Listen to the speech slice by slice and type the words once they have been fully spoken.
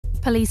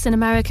Police in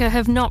America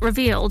have not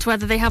revealed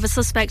whether they have a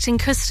suspect in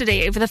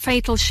custody over the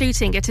fatal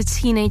shooting at a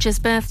teenager's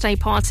birthday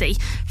party.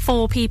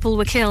 4 people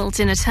were killed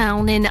in a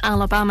town in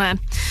Alabama.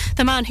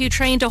 The man who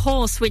trained a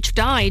horse which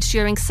died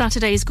during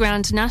Saturday's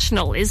Grand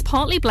National is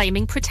partly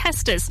blaming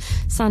protesters.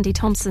 Sandy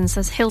Thompson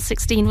says Hill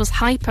 16 was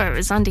hyper,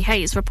 as Andy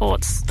Hayes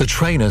reports. The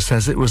trainer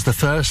says it was the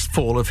first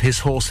fall of his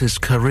horse's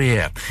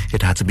career.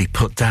 It had to be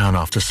put down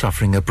after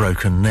suffering a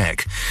broken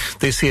neck.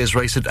 This year's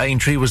race at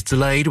Aintree was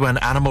delayed when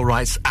animal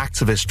rights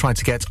activists tried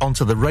to get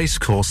onto the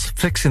racecourse,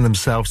 fixing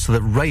themselves to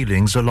the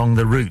railings along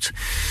the route.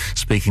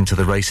 Speaking to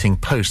the Racing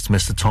Post,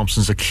 Mr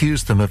Thompson's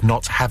accused them of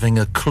not having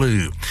a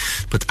clue.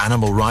 But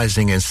Animal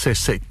Rising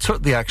insists it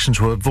took the action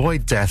to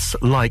avoid deaths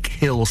like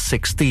Hill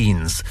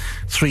 16's.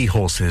 3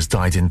 horses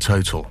died in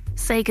total.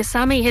 Sega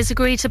Sammy has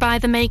agreed to buy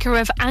the maker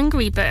of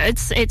Angry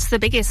Birds. It's the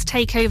biggest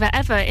takeover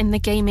ever in the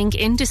gaming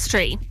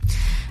industry.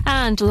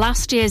 And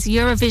last year's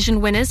Eurovision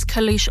winners,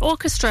 Kalush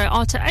Orchestra,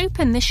 are to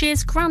open this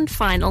year's grand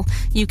final.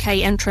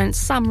 UK entrant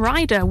Sam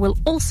Ryder will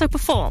also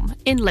perform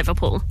in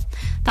Liverpool.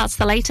 That's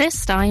the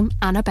latest. I'm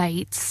Anna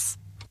Bates.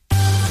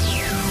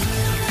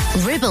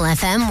 Ribble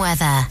FM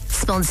weather,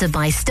 sponsored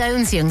by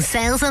Stones Young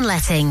Sales and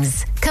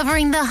Lettings,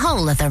 covering the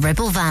whole of the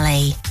Ribble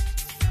Valley.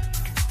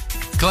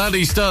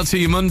 Cloudy start to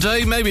your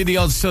Monday, maybe the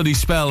odd sunny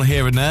spell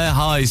here and there.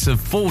 Highs of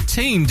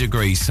 14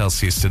 degrees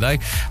Celsius today,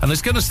 and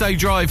it's going to stay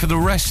dry for the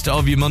rest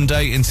of your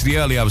Monday into the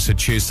early hours of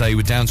Tuesday.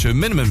 We're down to a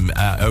minimum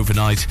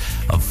overnight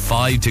of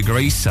 5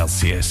 degrees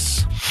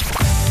Celsius.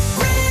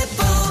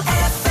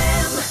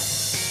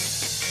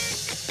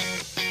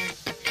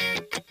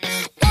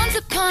 Once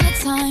upon a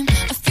time,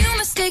 a few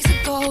mistakes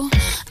ago,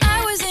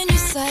 I was in your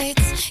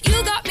sights.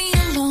 You got me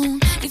alone.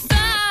 You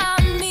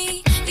found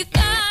me. You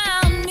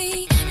found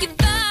me. You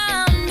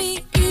found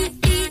me.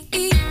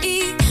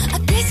 I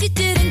guess you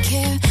didn't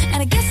care,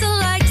 and I guess I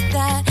liked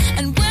that.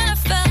 And when I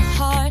fell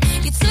hard,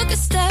 you took a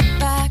step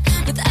back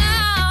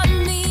without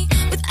me.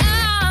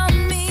 Without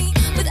me.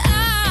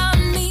 Without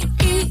me.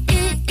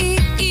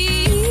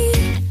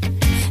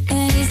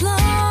 And he's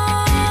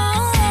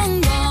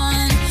long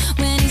gone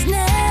when he's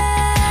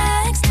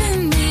next to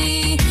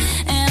me.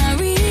 And I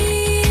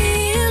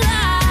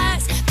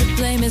realize the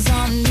blame is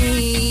on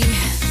me.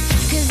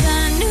 'Cause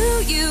I knew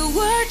you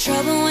were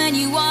trouble when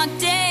you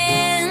walked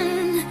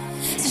in.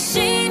 So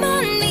shame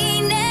on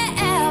me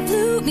now.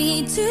 Flew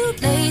me to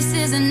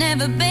places I've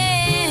never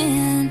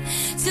been.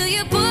 Till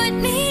you put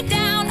me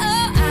down.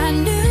 Oh, I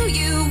knew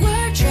you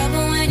were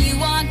trouble when you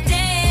walked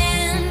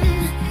in.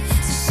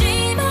 So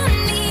shame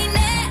on me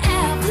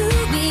now.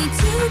 Flew me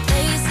to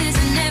places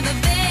I've never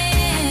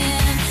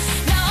been.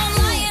 Now I'm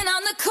lying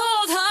on the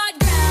cold hard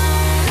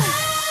ground.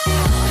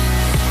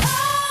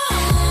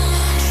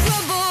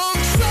 Trouble,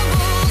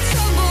 trouble,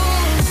 trouble.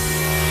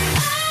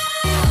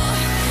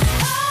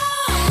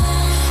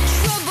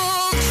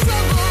 Trouble,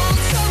 trouble,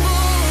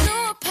 trouble. No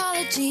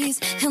apologies,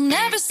 he'll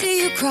never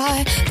see you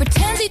cry.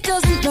 Pretends he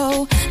doesn't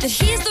know that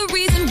he's the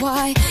reason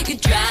why you're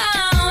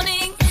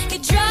drowning,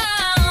 you're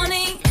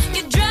drowning,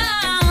 you're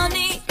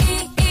drowning.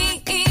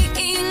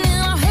 And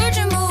I heard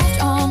you moved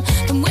on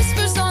from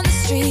whispers on the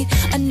street.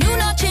 A new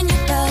notch in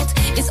your belt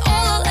is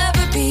all I'll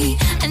ever be.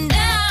 And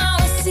now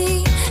I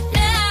see,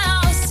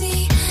 now I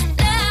see,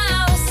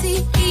 now I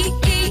see.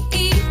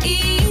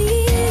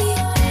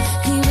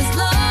 He was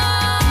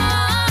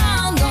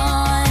long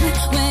gone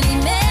when he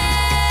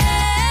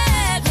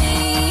met me.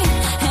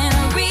 And I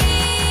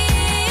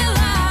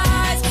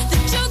realized the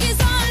joke is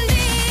on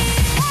me.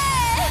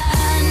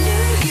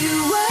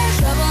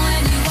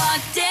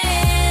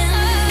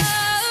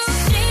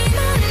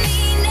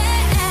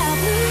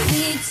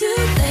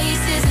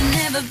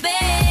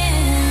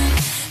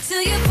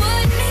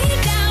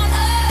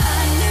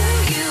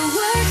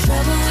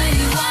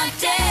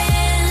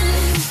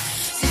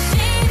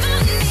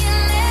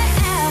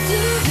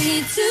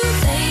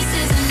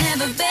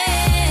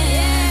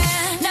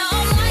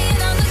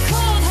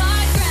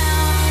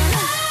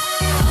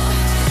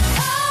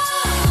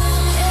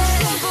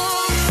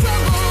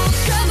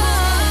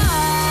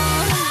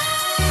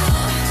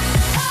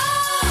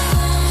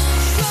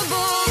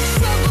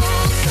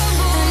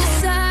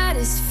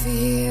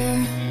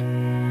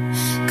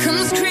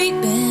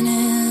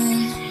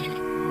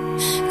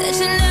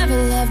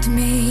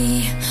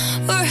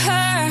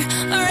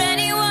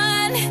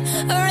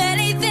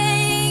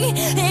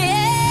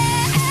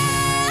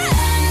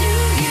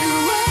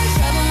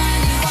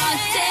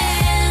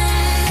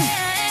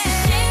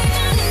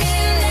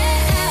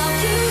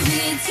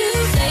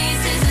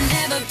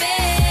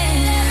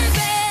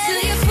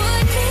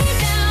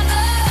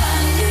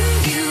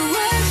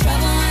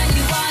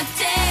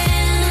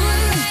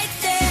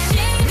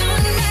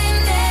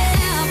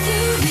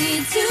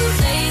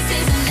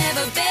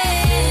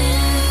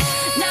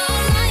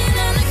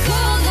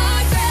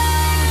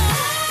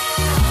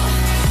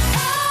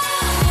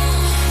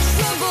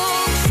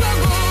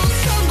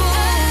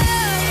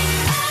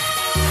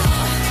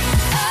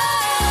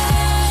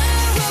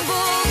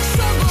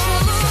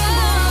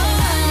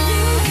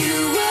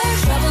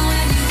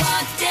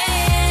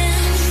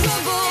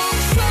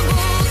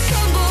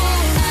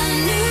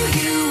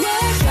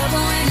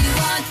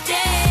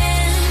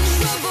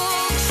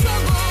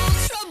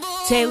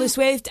 Taylor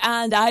Swift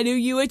and I Knew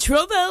You Were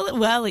Trouble.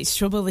 Well, it's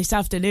trouble this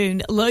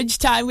afternoon.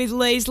 Lunchtime with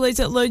Liz. Liz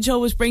at lunch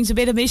always brings a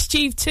bit of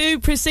mischief to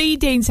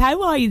proceedings.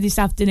 How are you this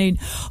afternoon?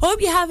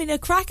 Hope you're having a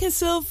cracker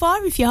so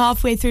far. If you're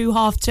halfway through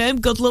half term,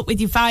 good luck with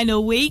your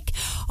final week.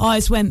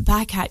 Ours went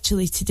back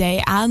actually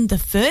today, and the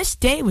first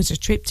day was a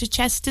trip to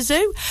Chester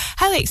Zoo.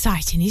 How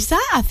exciting is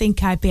that? I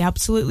think I'd be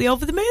absolutely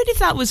over the moon if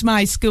that was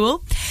my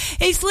school.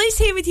 It's Liz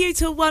here with you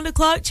till 1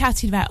 o'clock,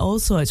 chatting about all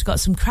sorts. Got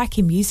some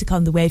cracking music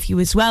on the way for you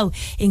as well,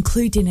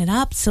 including an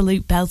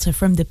absolute belter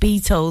from the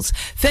Beatles.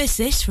 First,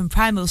 this from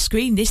Primal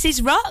Scream. This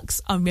is Rocks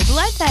on Ribble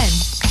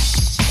FM.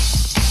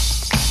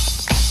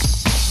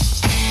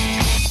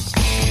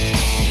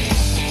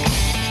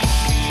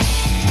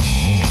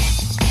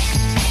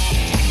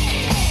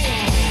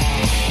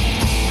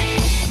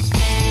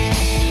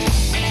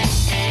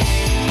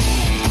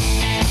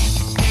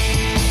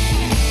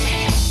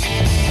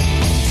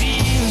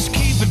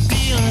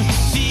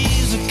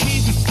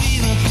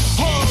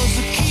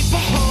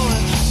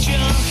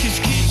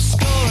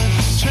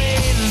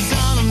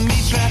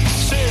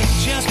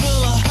 Just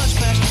pull a hush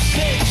back,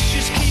 bitch,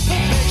 just keep a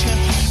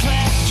bitchin'.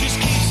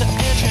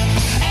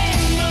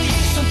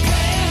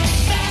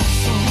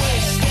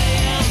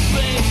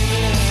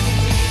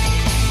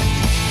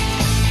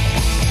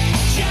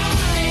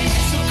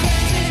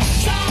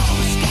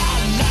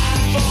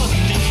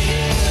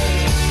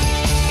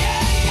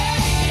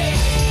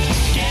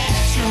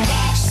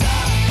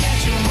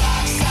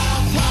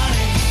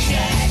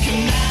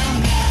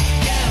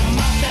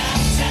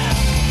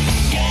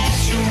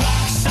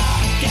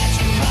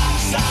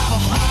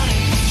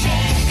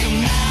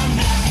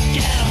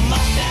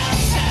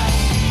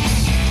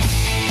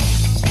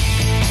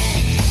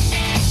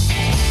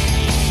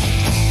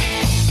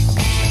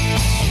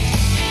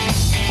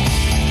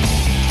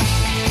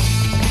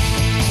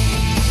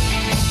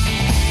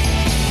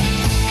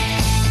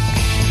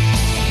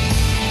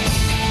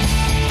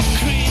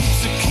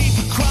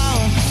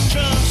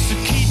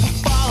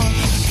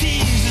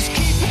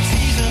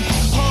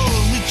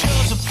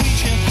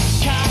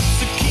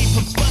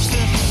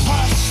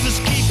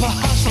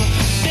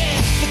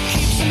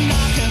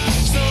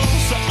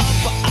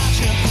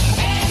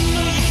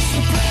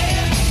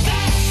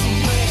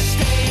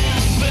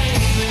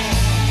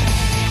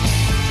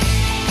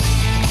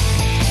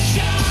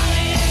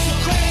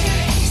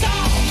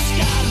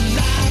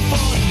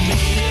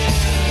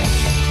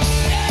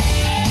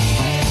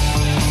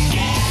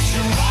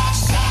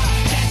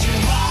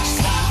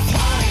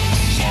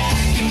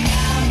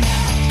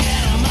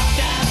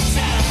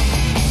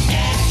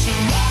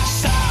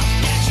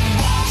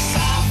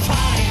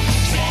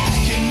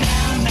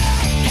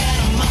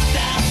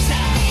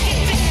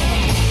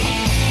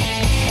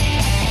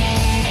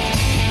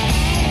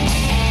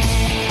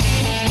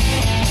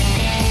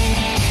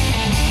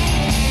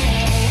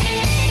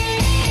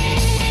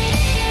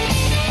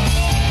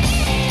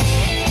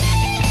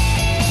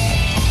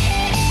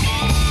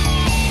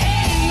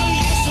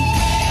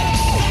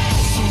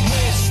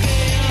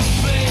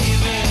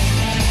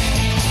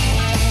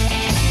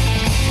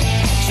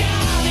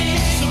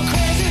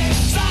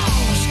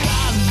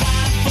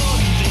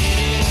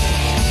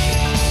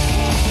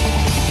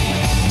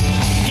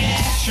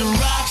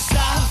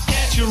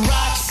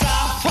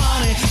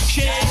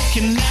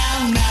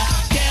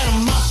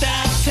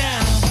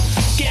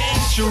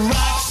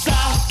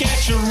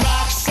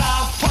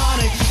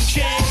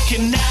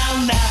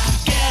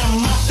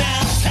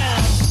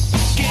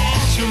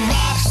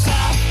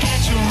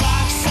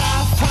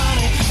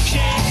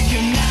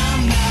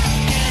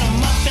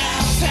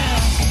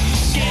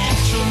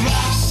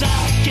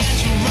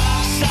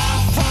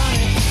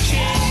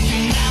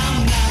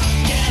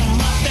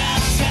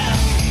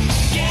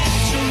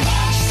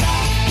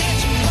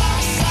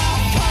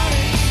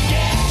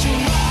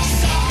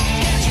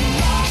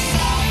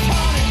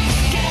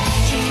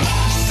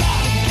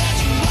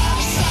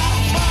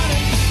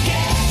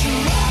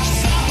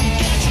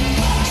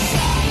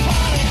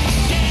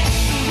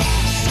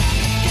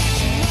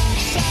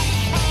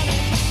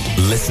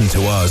 Listen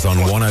to us on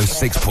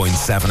 106.7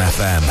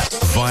 FM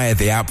via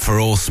the app for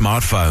all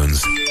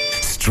smartphones,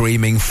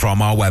 streaming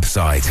from our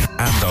website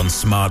and on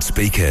smart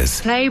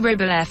speakers. Play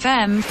Ribble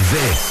FM.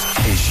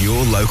 This is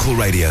your local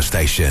radio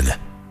station.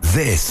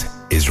 This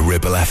is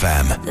Ribble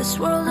FM. This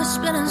world is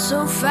spinning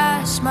so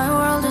fast, my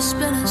world is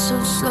spinning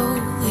so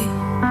slowly.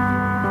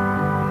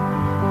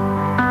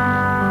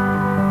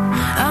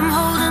 I'm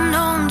holding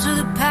on to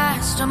the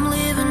past, I'm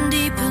living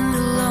deep in the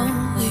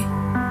lonely.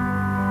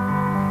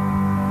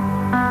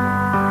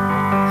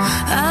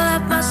 I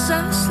let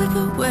myself slip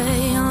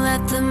away and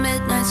let the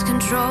midnights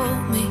control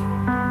me.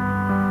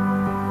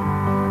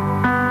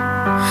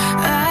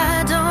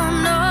 I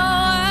don't know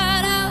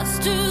what else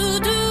to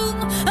do.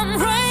 I'm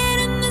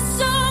writing this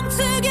song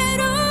to get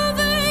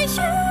over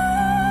you,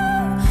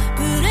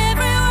 but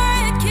every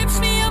word keeps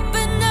me up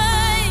at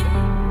night.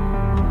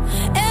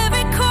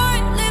 Every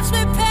chord leaves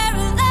me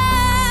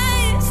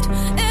paralyzed.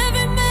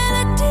 Every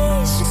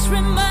melody's just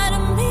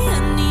reminding me I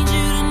need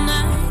you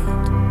tonight.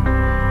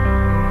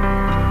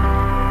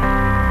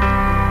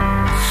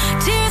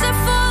 Tears are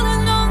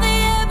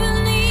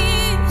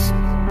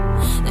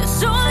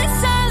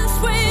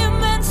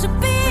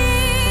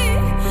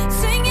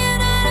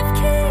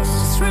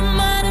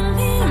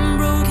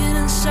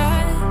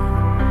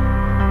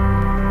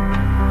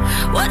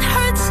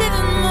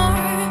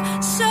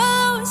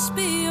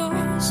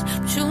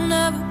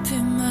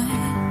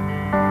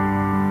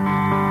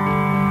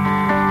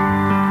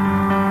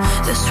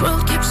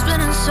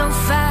spinning so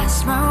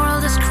fast, my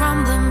world is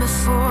crumbling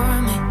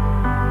before me.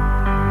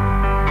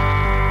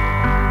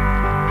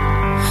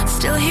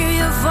 Still hear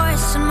your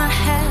voice in my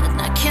head,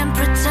 and I can't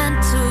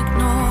pretend to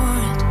ignore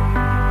it.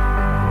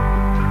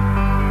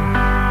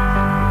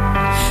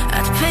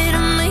 I'd pay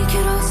to make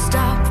it all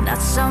stop, and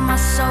I'd sell my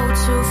soul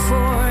to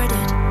afford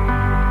it.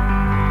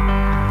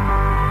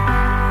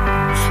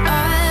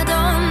 I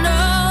don't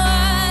know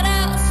what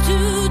else to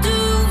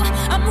do.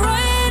 I'm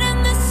writing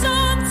this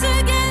song to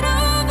get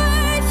over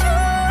you,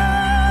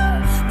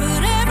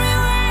 but every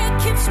word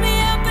keeps me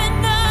up at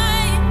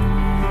night.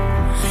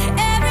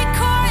 Every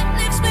chord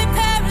leaves me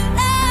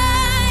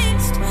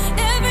paralyzed.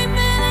 Every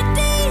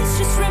melody's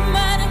just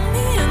reminding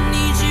me I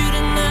need you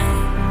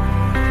tonight.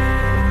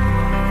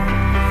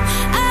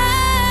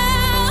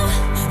 Oh,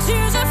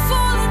 tears are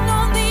falling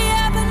on the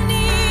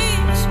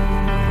ebonies.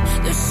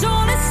 There's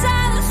only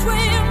silence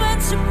where you're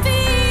meant to be.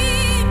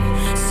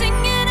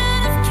 Singing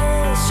out of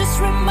keys, just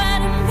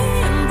reminding me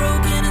I'm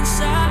broken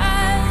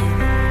inside.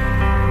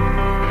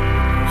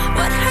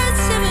 What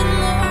hurts even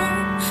more,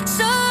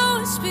 so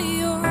always be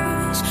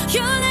yours.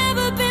 You'll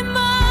never be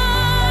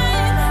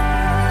mine.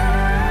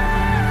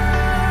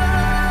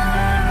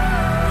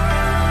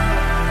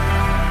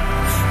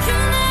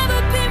 You'll never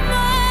be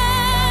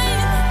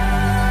mine.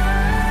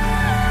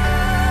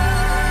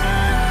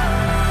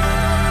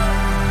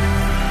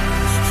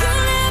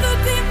 You'll never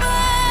be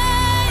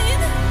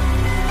mine.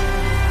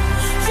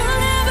 You'll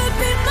never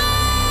be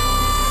mine.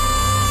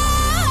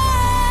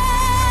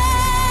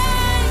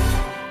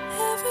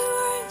 Every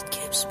word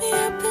keeps me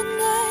up at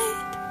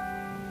night.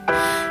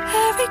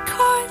 Every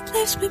chord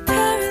leaves me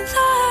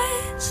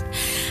paralyzed.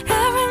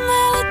 Every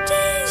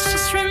melody's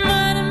just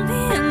reminding me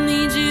I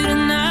need you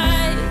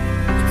tonight.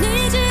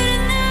 Need you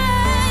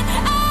tonight.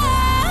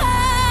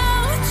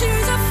 Oh,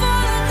 tears are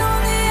falling on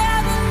the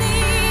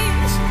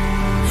ebonies.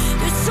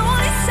 There's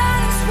only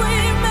silence where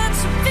you're meant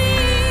to be.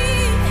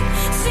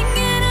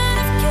 Singing out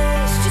of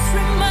keys, just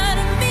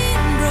reminding me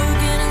I'm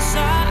broken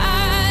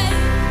inside.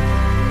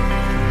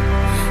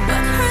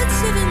 What hurts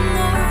even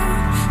more,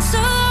 so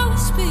I'll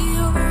always be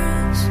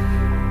yours.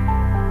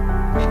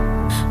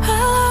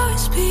 I'll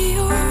always be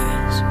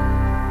yours.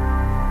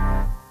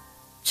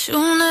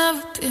 You'll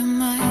never be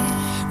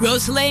mine.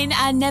 Rosalind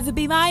and Never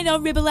Be Mine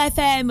on Ribble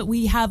FM.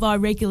 We have our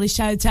regular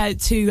shout out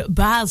to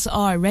Baz,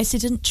 our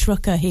resident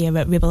trucker here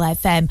at Ribble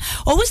FM.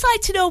 Always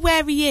like to know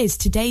where he is.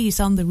 Today he's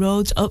on the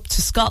road up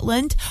to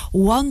Scotland.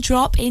 One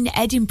drop in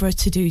Edinburgh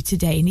to do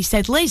today. And he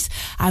said, Liz,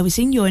 I was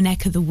in your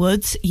neck of the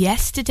woods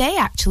yesterday,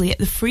 actually, at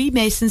the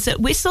Freemasons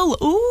at Whistle.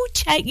 Ooh,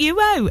 check you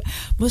out.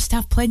 Must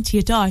have plenty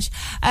of dosh.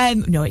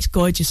 No, it's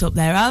gorgeous up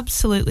there.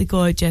 Absolutely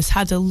gorgeous.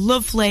 Had a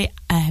lovely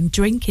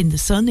drink in the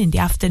sun in the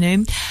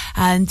afternoon.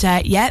 And,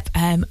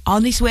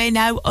 on his way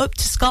now up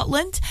to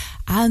Scotland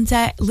and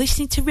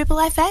listening to Ribble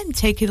FM,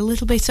 taking a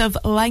little bit of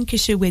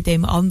Lancashire with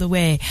him on the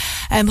way.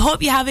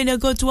 Hope you're having a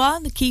good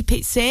one. Keep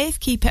it safe,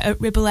 keep it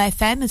at Ribble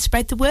FM and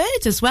spread the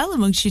word as well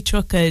amongst your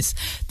truckers.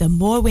 The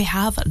more we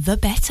have, the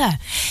better.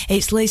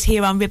 It's Liz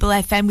here on Ribble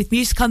FM with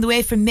music on the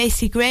way from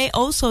Macy Gray,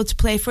 also to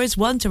play for us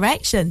One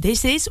Direction.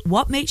 This is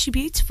What Makes You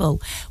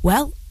Beautiful.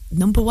 Well,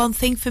 number one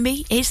thing for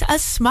me is a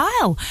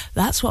smile.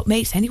 That's what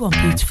makes anyone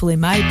beautiful, in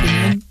my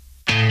opinion.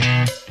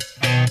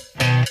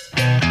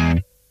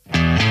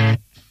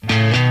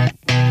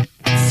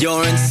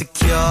 You're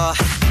insecure,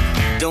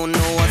 don't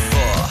know what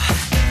for.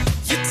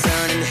 You're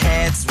turning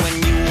heads when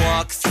you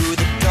walk through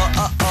the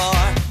door.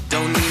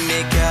 Don't need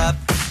makeup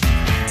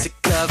to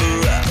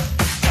cover up.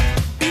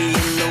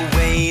 Being the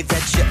way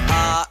that you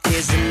are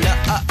is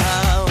enough.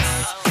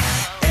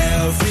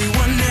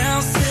 Everyone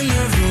else in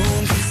the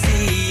room can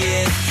see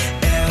it.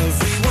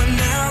 Everyone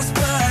else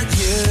but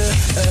you.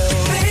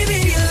 Baby,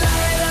 you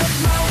light up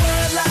my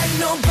world like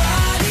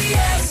nobody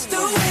else. The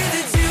way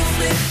that you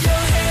flip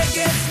your hair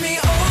gets me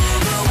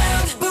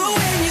overwhelmed. But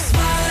when you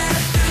smile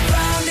at the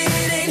ground,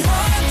 it ain't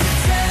hard to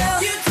tell.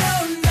 You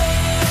don't know,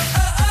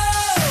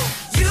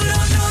 you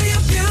don't know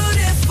you're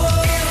beautiful.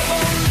 If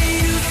only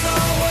you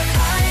saw what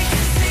I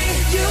can see,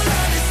 you'll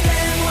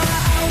understand why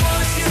I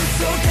want you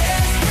so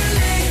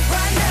desperately.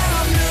 Right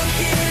now I'm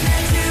looking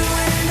at you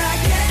and I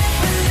can't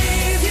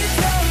believe you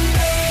don't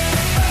know,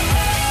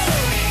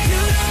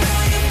 you don't know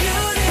you're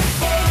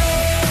beautiful.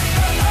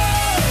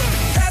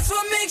 That's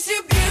what makes you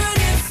beautiful.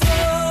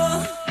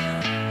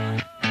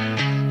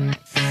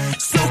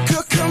 So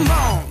come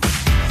on,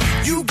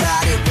 you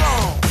got it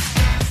wrong.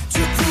 To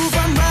prove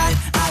I'm right,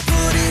 I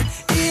put it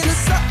in a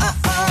song.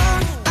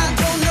 I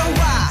don't know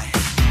why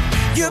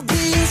you're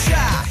being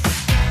shy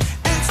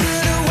and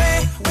turn away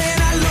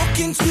when I look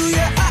into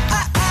your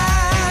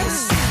eyes.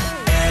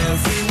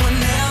 Everyone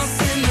else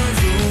in the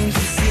room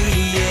can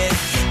see it.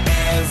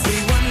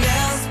 Everyone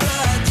else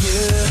but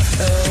you.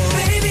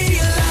 Baby,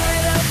 you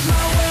light up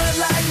my world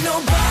like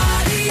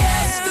nobody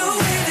else. The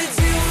way that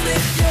you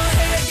flip your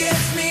hair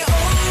gets me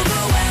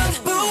overwhelmed.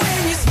 But when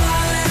you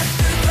smile at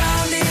the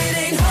ground, it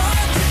ain't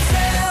hard to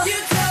tell. You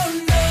don't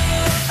know,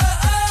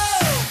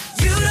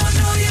 you don't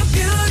know you're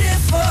beautiful.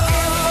 If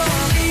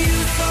only you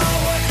saw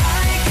what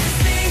I can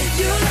see,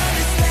 you'll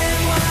understand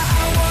why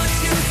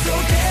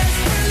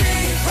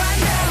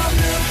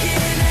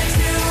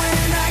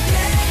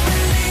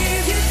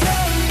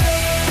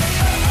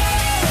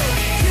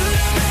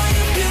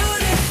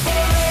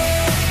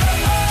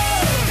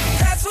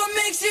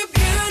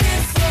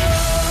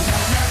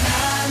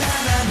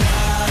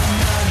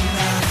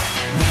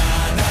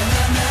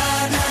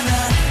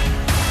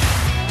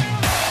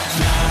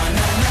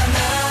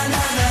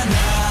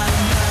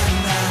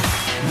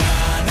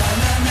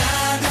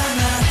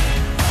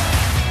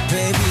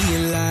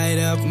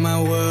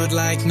my world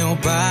like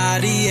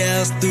nobody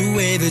else. The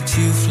way that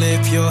you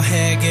flip your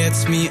hair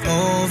gets me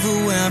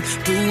overwhelmed.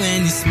 But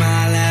when you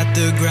smile at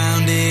the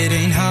ground, it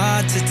ain't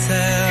hard to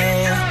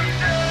tell.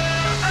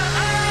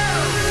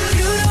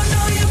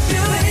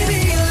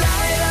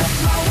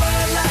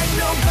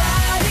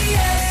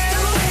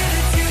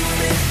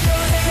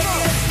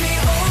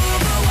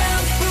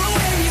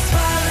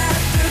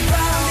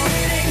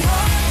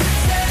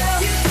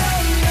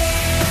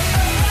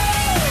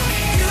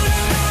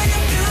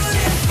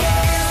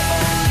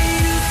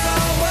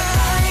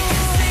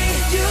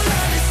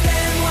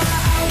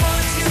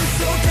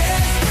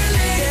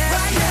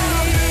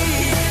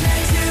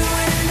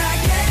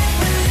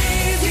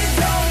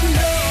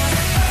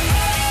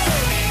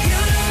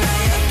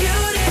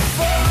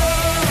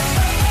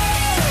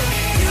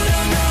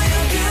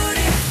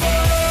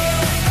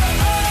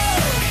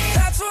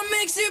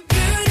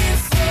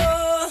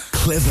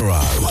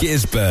 Clitheroe,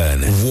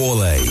 Gisborne,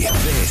 Worley.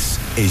 This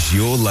is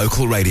your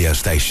local radio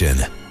station.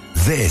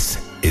 This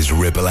is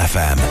Ribble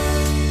FM.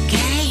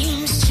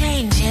 Games,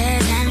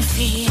 changes and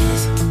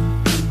fears.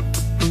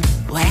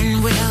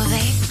 When will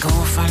they go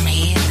from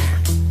here?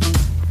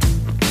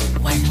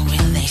 When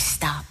will they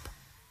stop?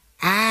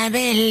 I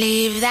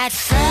believe that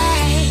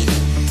fate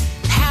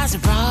has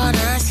brought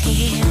us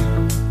here,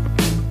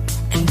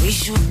 and we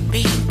should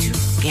be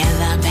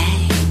together,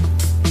 babe.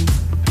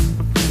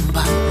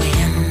 But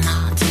we're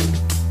not.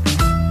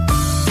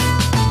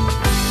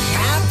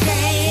 I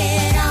play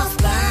it off,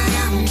 but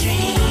I'm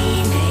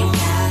dreaming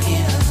of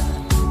you.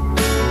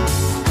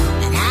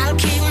 And I'll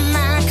keep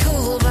my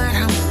cool, but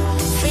I'm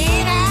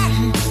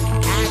feeling.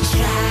 I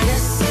try to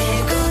say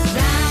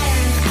goodbye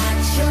and I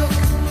choke.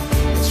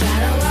 I try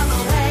to walk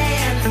away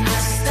and I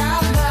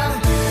stumble.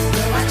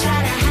 Though I try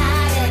to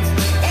hide it,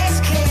 it's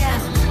clear.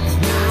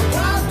 My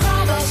world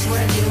crumbles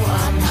when you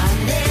are not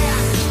near.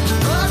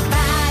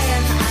 Goodbye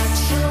and I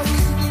choke.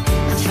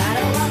 I try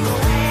to walk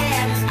away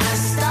and I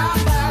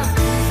stumble.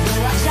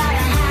 Though I try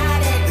to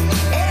hide it,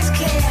 it's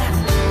clear.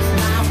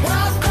 My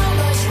world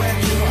crumbles when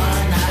you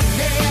are not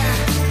near.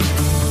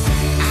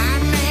 I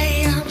may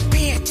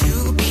appear to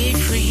be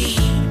free,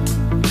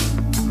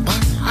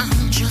 but I'm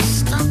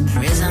just a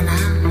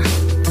prisoner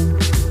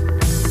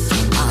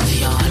of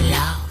your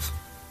love.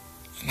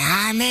 And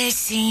I may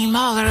seem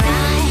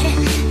alright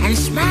and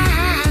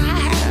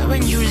smile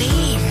when you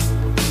leave,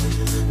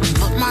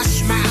 but my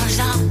smiles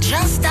are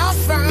just a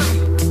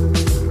front,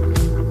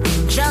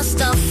 just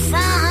a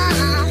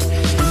front.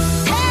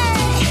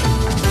 Hey,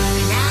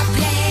 and I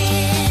play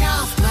it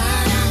off,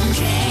 but I'm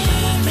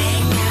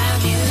dreaming of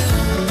you.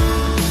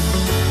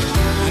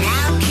 And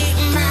I'll keep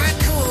my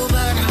cool,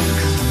 but I'm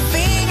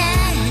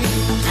feeling.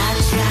 I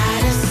try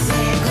to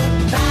say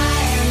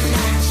goodbye and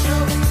I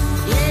choke.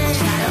 Yeah,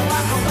 try to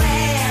walk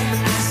away and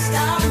I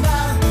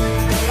stumble.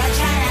 Though I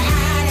try to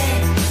hide it,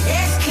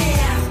 it's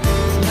clear.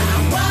 My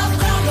world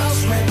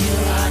crumbles when you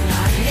are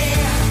not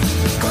near.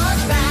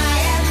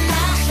 Goodbye and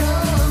I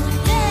choke.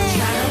 Yeah,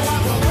 try to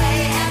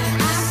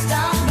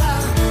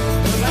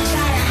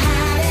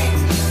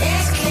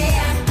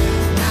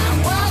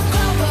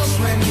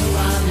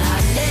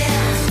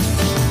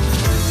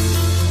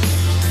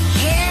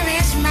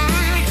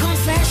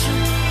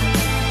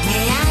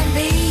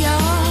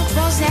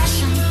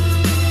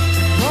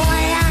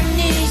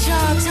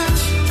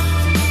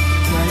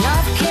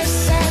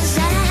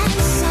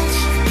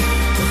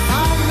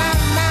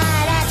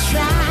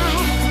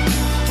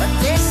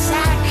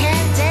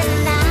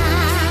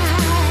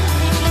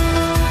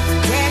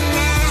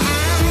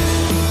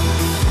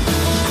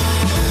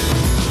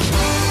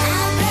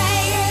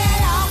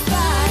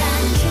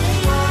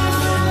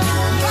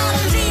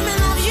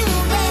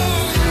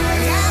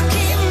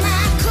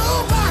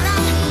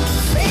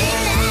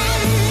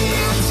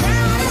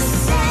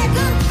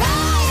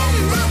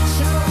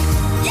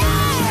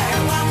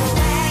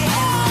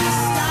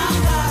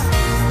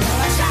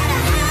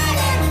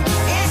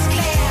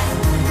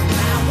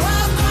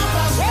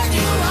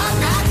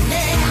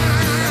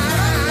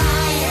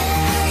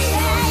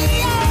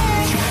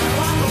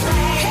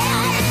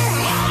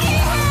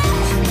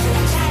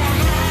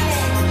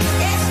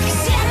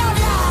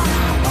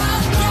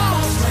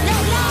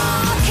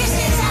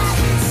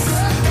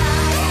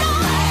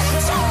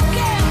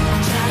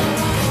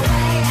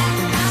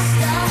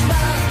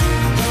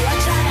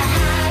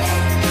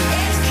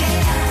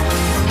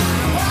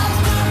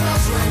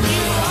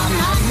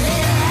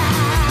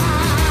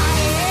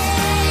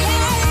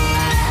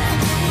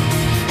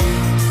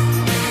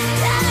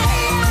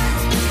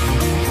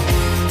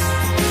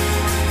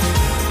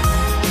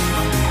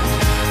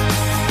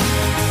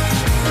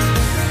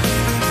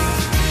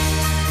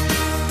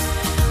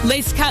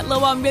Liz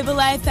Catlow on Ribble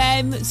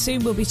FM.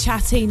 Soon we'll be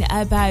chatting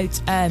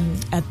about a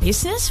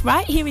business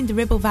right here in the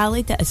Ribble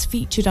Valley that has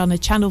featured on a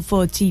Channel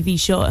 4 TV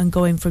show and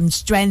going from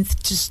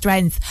strength to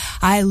strength.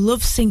 I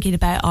love thinking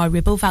about our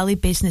Ribble Valley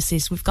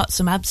businesses. We've got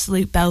some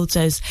absolute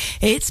belters.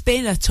 It's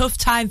been a tough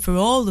time for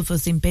all of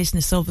us in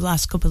business over the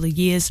last couple of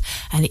years,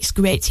 and it's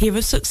great to hear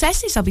of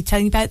successes. I'll be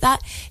telling you about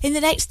that in the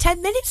next 10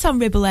 minutes on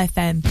Ribble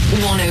FM.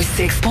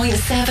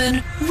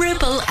 106.7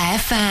 Ribble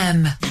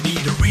FM. You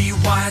need a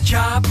rewire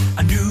job,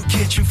 a new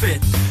kitchen fit,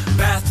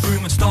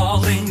 bathroom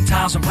installing,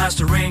 tiles and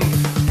plastering,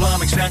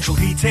 plumbing, central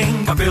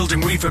heating, a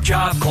building refurb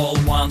job. Call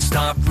One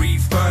Stop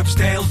Refurbs,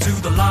 Dale to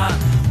the lot.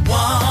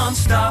 One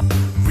Stop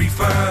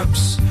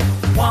Refurbs.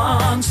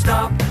 One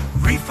Stop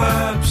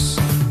Refurbs.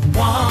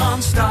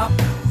 One Stop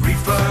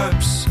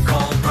Refurbs.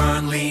 Call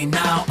Burnley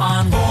now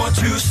on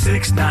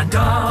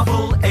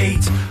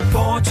 426-988.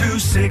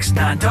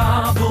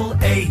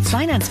 426-988.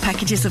 Finance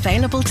packages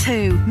available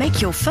too.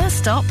 Make your first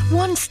stop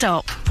One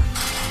Stop.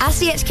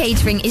 RCH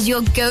Catering is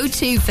your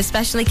go-to for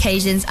special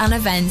occasions and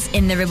events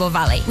in the Ribble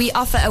Valley. We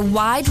offer a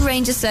wide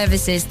range of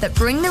services that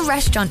bring the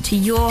restaurant to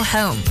your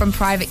home, from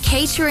private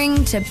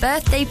catering to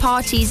birthday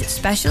parties,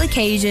 special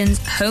occasions,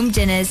 home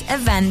dinners,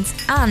 events,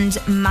 and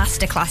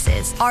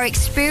masterclasses. Our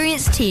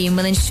experienced team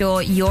will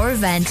ensure your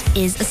event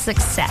is a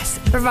success,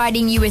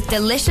 providing you with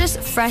delicious,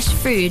 fresh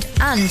food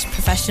and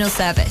professional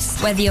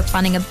service. Whether you're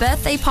planning a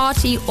birthday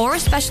party or a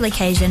special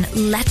occasion,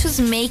 let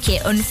us make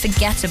it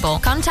unforgettable.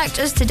 Contact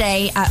us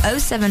today at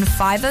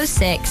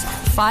 07506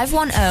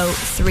 510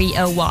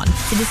 301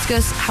 to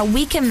discuss how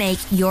we can make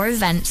your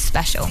event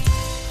special.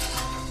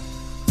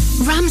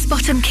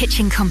 Ramsbottom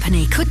Kitchen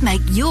Company could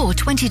make your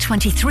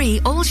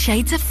 2023 all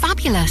shades of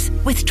fabulous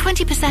with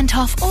 20%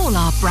 off all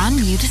our brand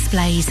new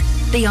displays.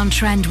 Be on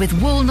trend with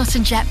walnut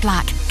and jet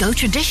black. Go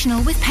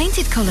traditional with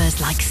painted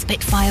colours like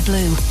Spitfire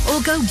Blue.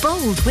 Or go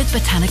bold with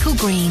botanical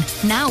green.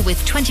 Now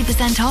with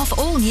 20% off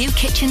all new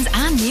kitchens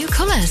and new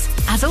colours.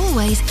 As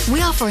always,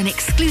 we offer an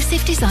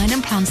exclusive design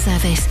and plan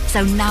service.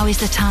 So now is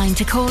the time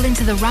to call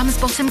into the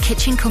Ramsbottom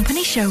Kitchen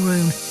Company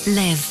showroom.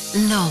 Live,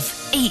 love,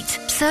 eat.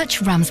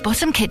 Search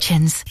Ramsbottom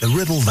Kitchens. The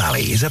Ribble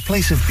Valley is a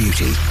place of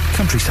beauty,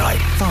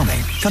 countryside,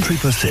 farming, country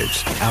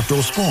pursuits,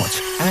 outdoor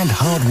sports, and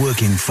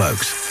hard-working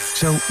folks.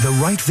 So the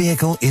right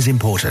vehicle is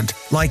important,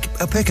 like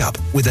a pickup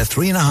with a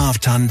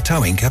 3.5-ton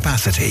towing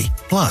capacity,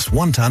 plus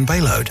 1-ton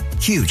payload,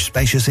 huge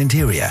spacious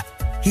interior,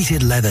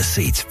 heated leather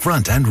seats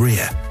front and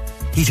rear,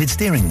 heated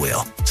steering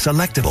wheel,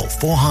 selectable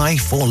 4-high,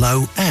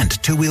 4-low, and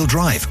 2-wheel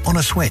drive on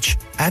a switch.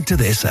 Add to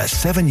this a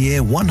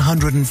 7-year,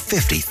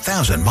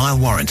 150,000-mile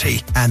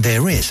warranty, and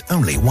there is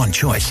only one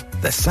choice,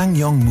 the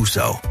SsangYong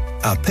Musso,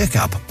 a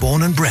pickup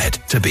born and bred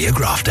to be a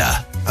grafter.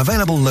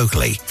 Available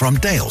locally from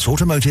Dales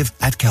Automotive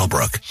at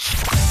Kelbrook.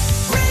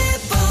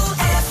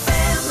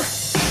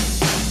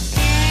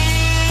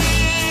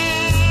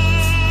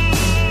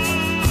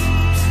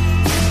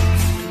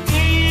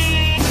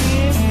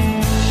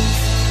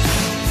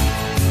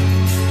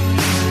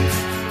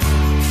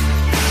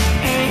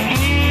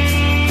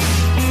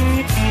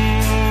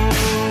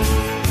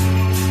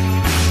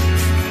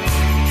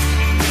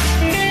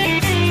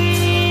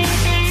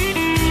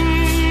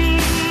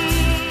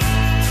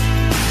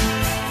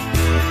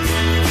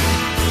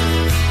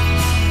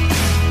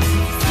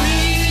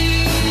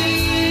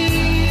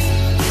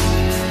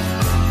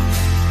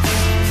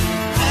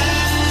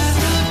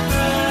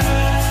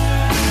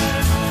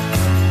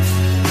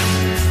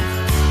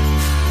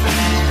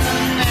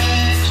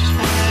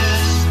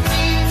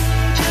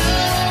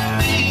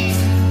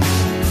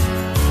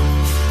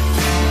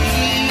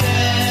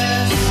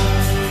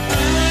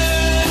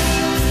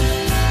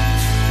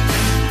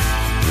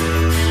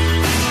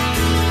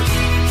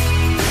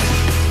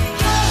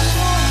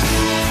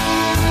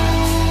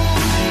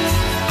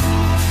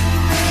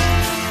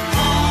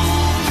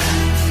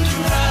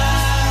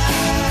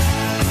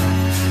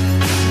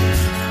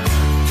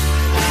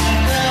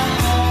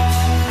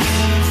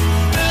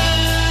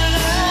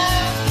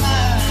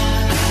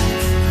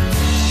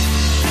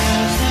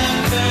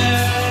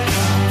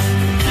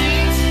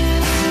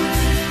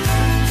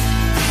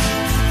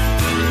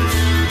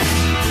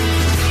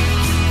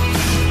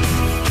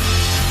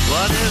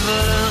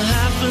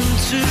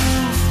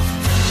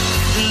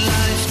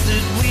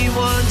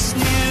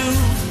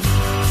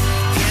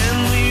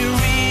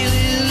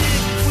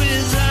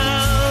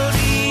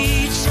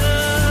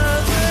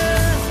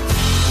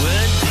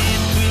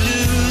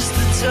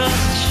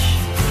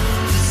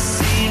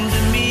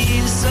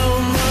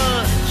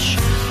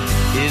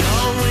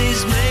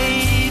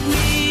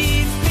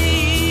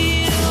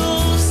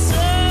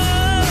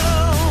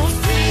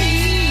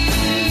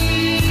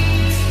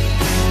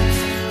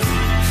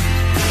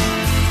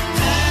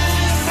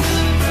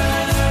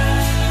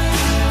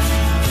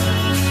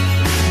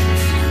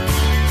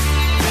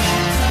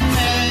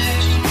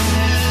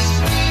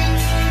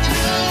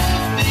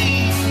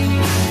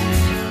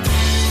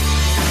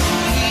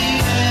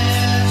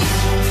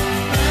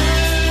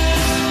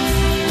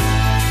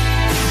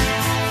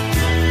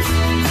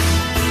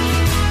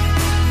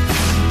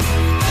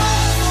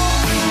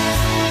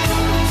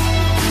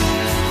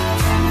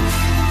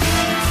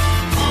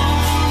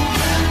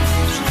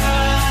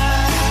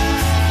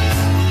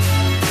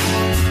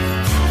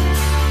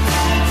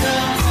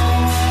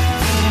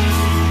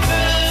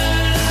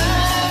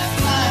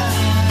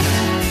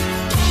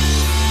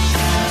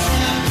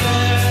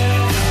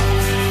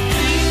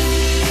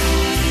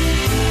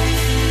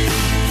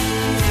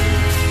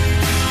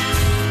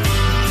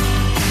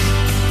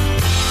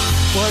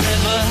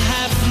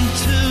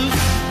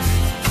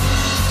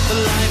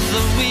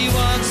 world we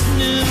once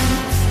knew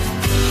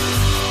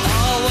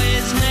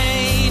always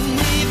made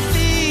me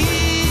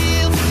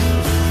feel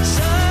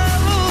so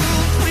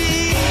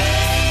free.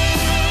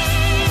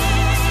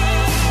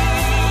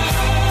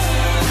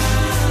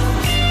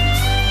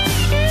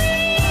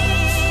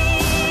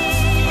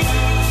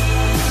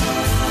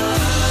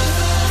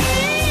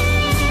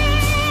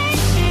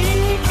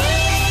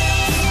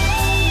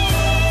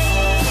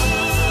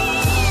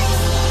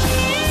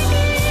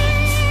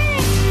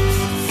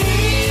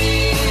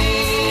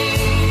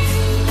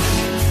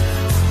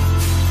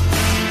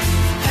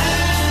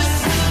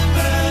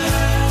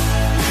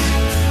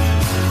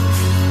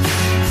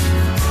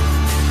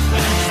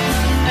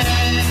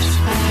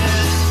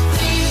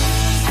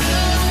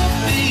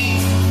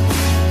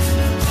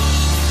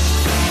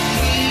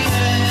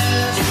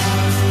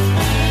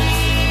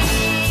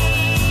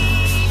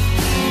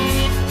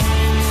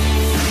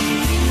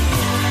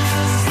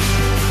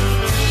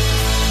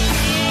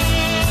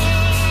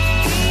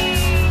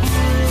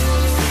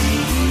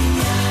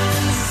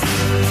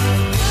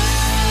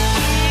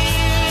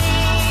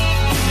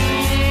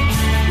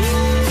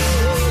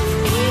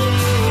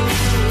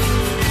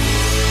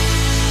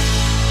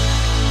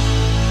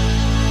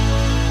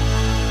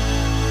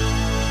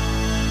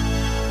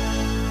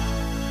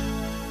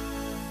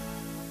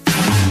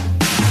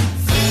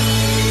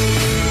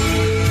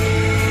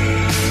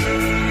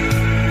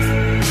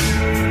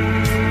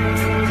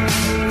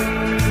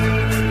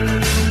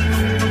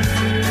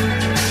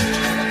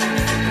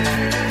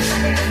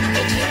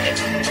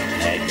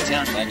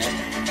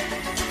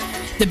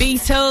 The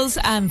Beatles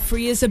and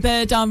Free as a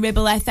Bird on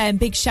Ribble FM.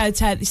 Big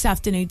shout out this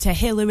afternoon to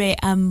Hilary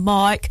and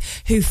Mark,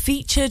 who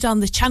featured on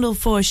the Channel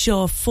 4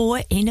 show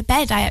 4 in a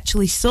Bed. I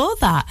actually saw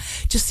that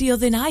just the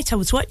other night. I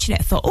was watching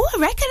it. I thought, oh, I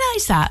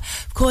recognise that.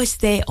 Of course,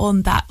 they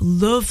own that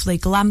lovely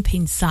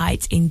glamping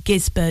site in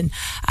Gisborne,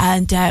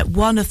 and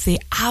one of the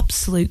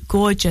absolute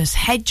gorgeous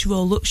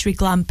hedgerow luxury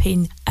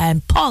glamping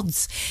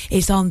pods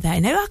is on there.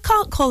 Now, I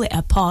can't call it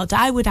a pod.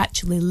 I would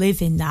actually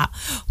live in that.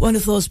 One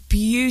of those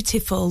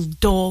beautiful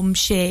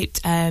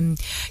dome-shaped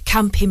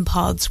camping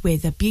pods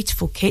with a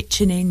beautiful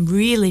kitchen in,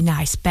 really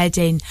nice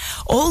bedding,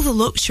 all the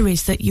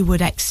luxuries that you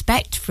would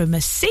expect from a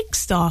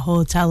 6-star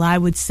hotel, I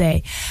would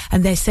say.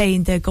 And they're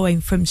saying they're going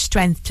from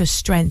strength to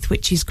strength,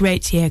 which is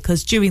great to hear,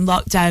 because during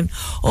lockdown,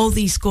 all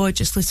these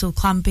gorgeous little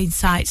camping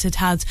sites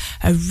had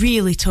a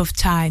really tough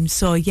time.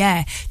 So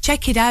yeah,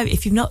 check it out.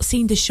 If you've not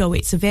seen the show,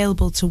 it's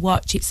available to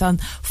watch. It's on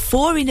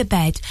 4 in a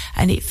Bed,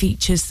 and it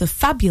features the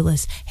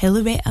fabulous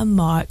Hilary and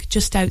Mark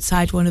just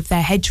outside one of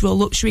their hedgerow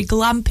luxury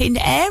glamping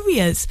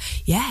areas.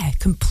 Yeah,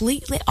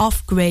 completely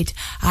off grid.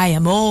 I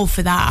am all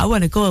for that. I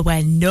want to go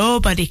where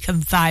nobody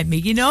can find me,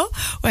 you know,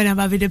 when I'm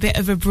having a bit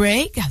of a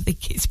break. I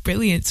think it's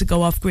brilliant to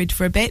go off grid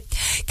for a bit.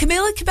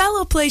 Camila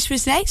Cabello plays for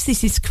us next.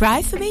 This is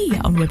Cry For Me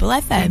on Ribble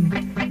FM.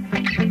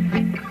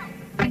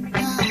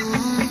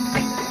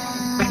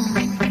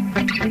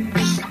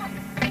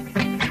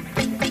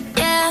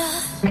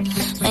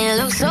 You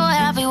look so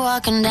happy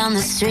walking down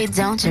the street,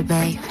 don't you,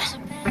 babe?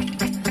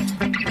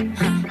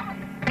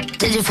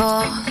 Did you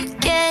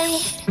forget?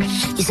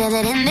 You said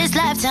that in this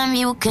lifetime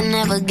you can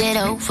never get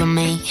over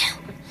me.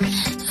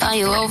 Are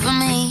you over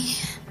me?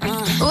 When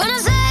I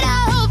said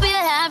I hope you're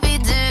happy,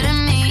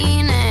 didn't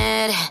mean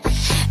it.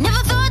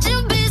 Never thought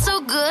you'd be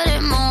so good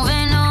at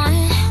moving on.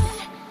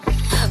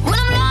 When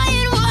I'm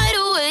lying wide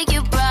awake,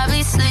 you're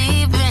probably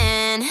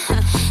sleeping.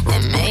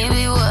 And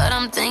maybe what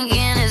I'm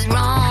thinking is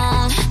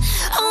wrong.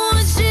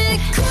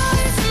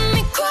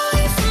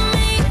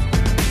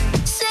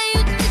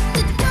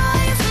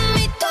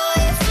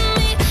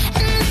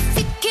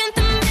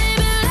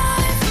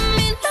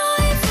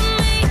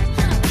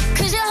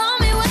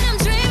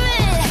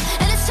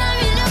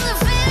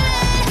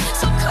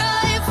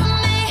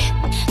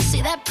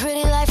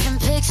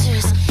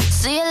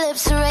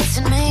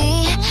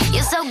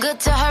 So good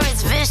to her,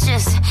 it's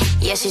vicious.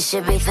 Yeah, she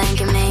should be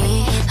thanking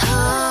me.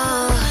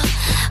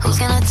 Who's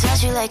gonna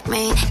touch you like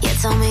me? Yeah,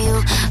 tell me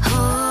who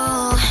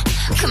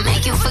can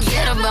make you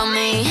forget about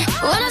me.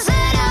 When I said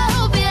I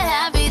hope you're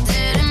happy,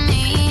 didn't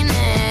mean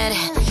it.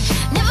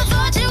 Never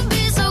thought you'd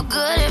be so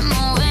good at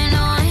moving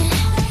on.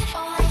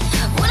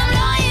 When I'm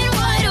lying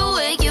wide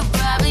awake, you're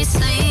probably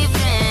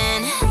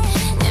sleeping.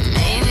 And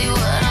maybe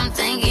what I'm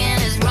thinking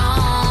is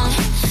wrong.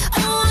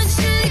 I want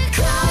you to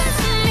cry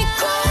for me,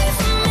 cry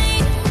for me.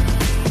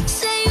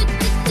 Feeling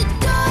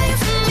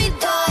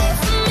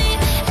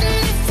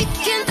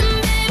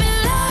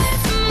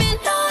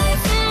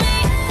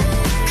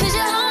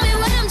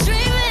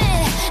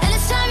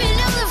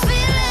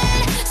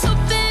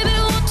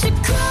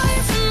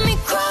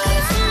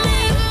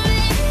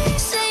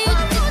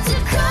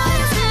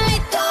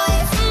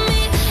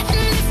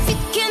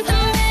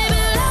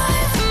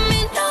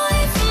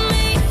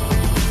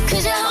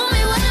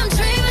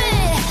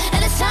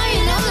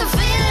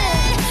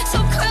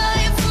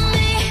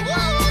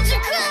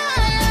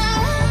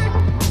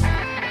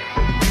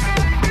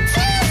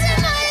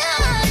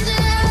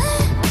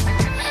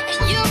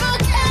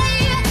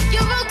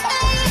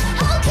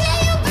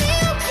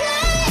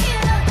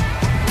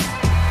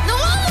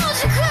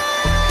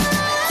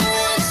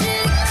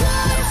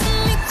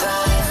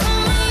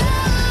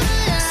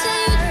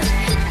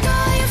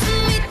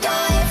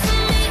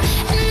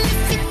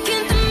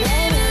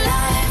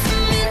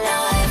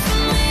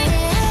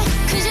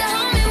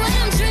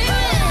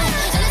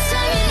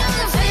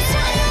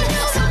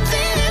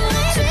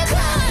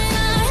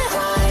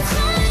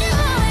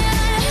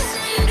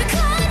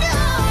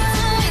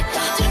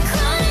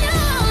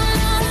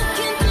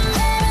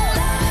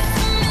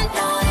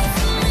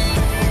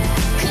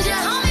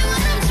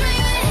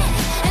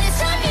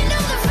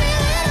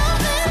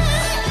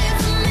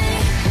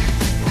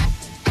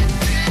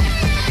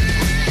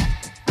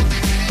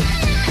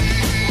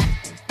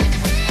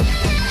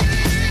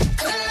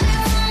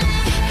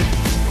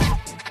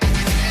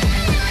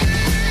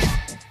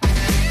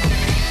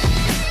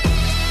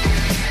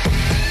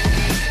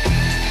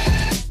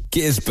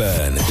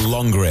Gisborne,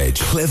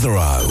 Longridge,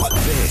 Clitheroe.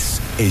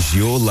 This is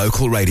your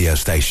local radio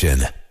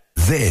station.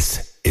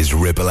 This is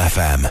Ribble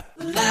FM.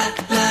 La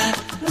la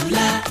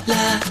la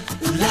la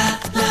la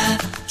la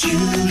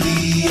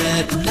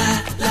Juliet.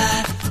 La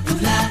la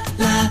la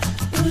la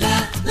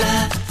la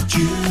la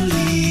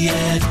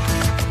Juliet.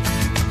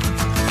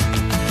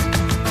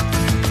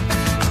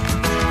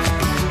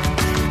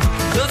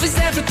 Love is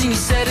everything you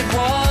said it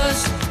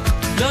was.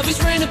 Love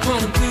is rain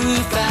upon a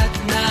roof at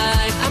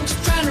night. I'm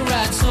just trying to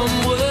write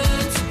some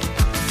words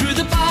through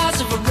the bars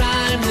of a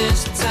rhyme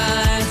this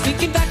time.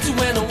 Thinking back to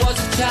when I was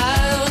a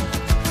child,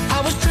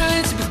 I was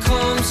trying to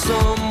become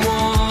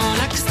someone.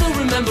 I can still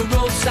remember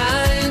road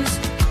signs.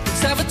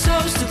 Let's have a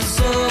toast to the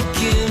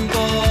sulking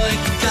boy.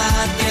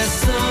 God, guess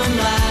some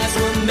lives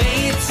were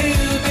made to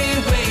be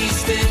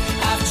wasted.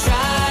 I've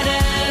tried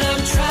and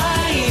I'm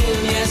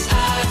trying. Yes,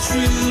 I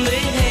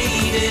truly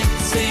hate it.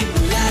 Say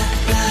la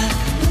la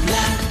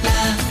la la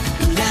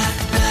la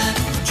la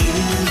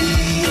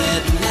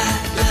Juliet. La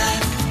la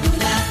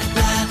la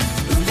la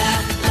la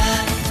la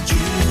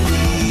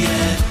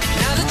Juliet.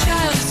 Now the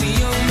child is a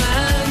young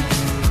man.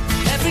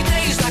 Every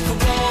day is like a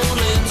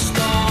rolling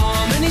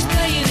storm, and he's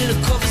playing in a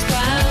covers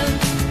band.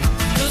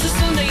 There's a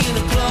Sunday in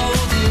a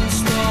clothing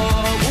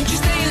store. Won't you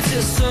stay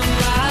until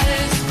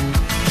sunrise?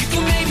 You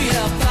can maybe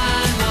help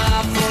find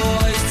my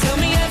voice. Tell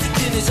me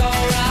everything is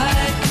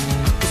alright.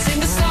 We'll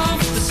sing a song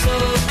for the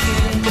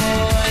sulking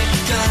boy.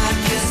 God,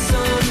 guess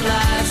some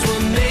lives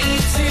were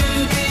made to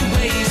be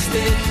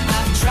wasted.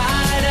 I've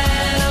tried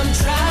and I'm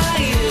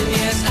trying.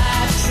 Yes, I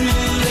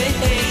truly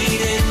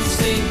hate it.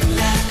 Sing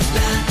la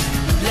la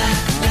la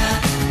la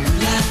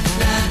la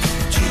la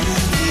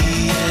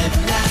Juliet.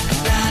 La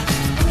la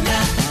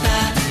la la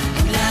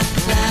la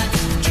la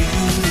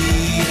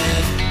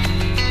Juliet.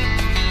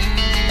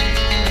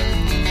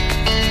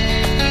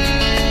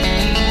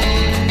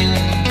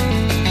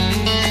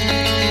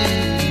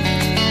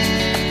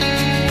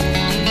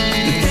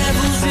 The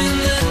devil's in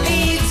the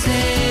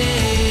detail.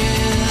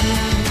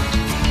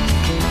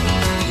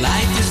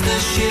 Life is the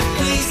ship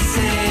we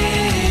sail.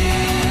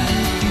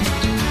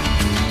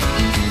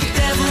 The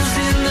devil's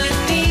in the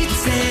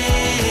detail.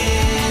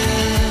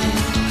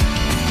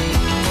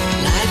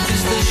 Life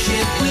is the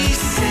ship we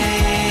sail.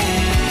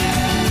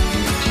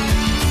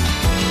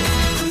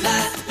 La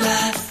la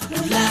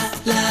la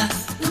la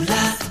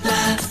la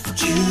la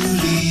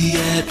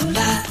Juliet.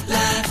 La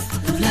la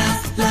la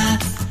la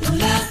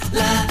la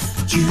la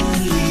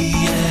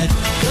Juliet.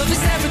 Love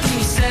is everything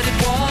you said it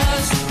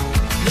was.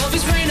 Love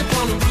is rain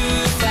upon a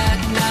roof at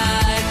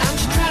night. I'm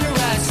just trying to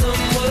write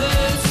some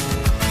words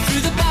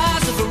through the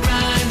bars of a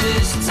rhyme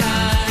this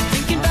time.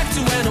 Thinking back to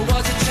when I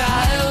was a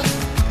child,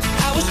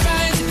 I was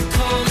trying to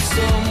become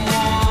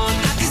someone.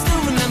 I can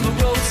still remember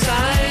road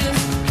signs.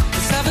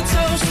 Let's have a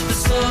toast to the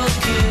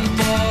sulking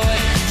boy.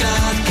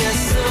 God, guess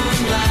some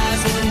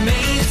lives were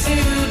made to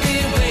be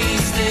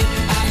wasted.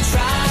 I've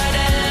tried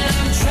and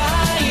I'm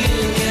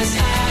trying. Yes,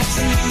 I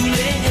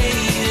truly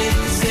hate it.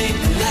 Say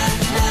la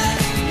la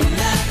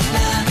la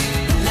la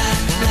la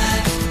la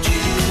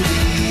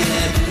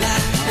Juliet. La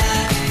la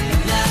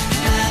la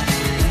la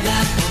la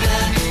la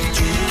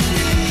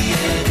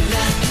Juliet.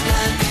 La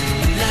la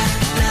la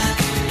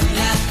la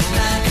la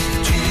la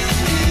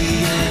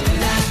Juliet.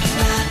 La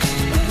la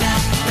la la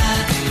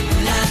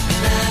la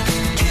la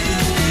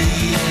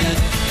Juliet.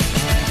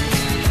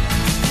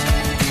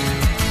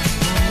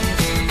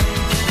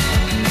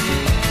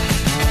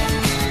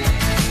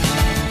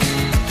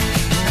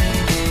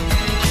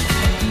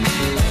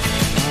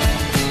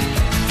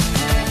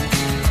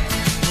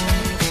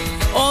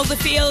 All the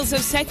feels of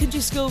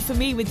secondary school for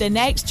me with the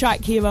next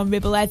track here on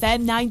Ribble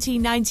FM.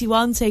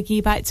 1991, taking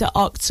you back to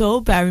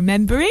October. I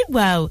remember it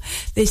well.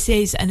 This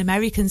is an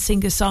American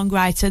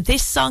singer-songwriter.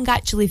 This song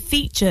actually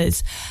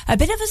features a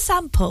bit of a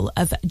sample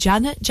of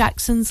Janet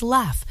Jackson's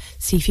laugh.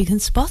 See if you can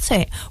spot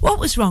it. What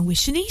was wrong with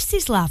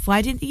Shanice's laugh?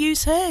 Why didn't they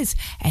use hers?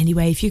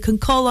 Anyway, if you can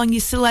call on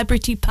your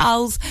celebrity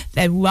pals,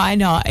 then why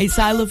not? It's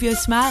I Love Your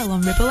Smile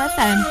on Ribble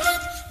FM.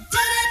 Da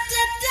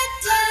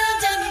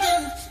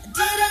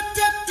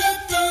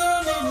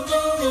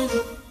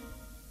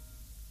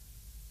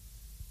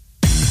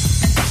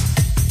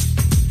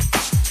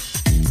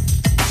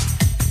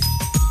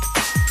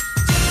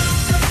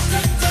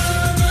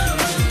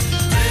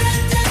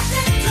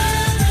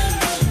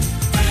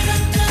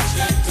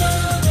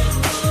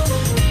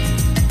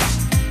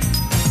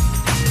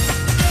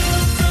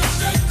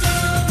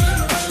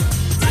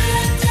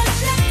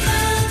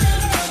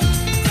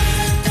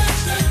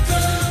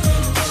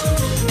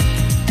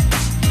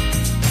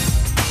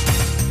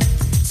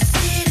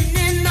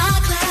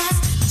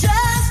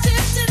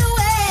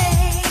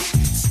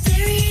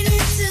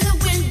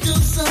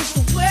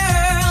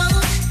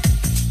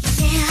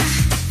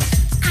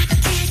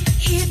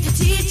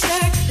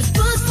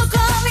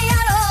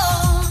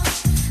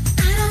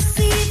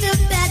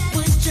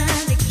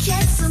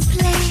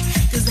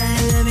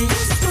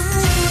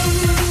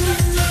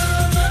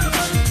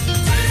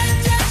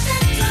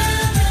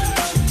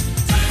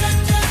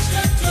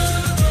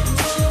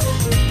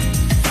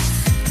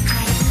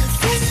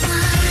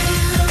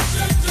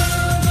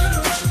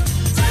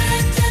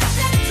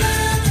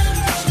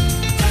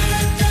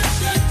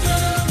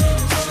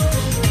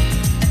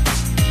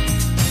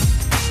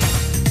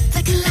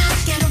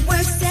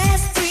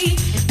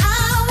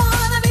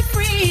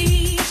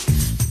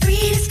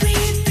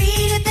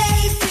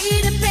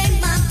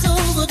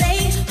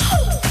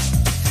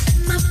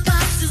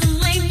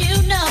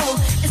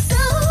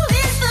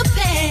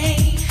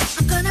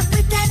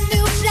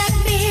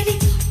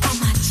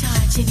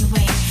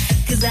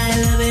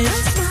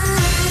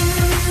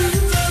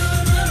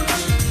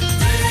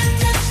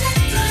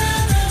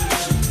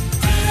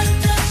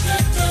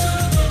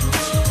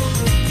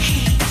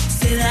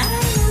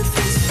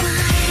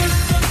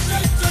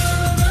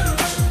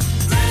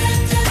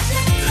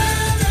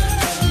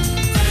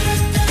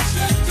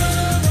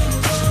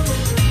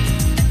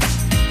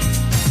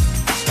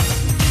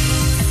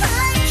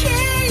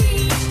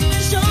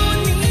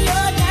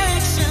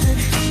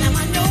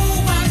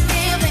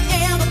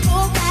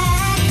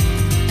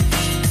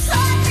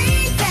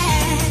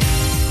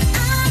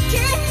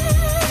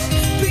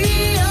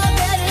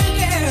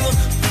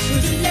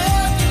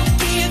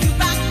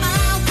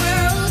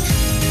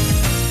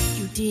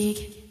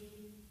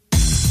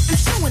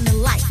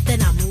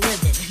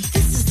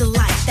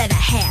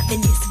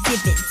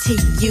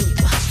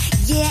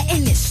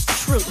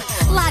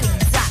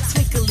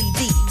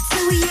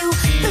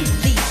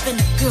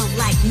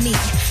like me.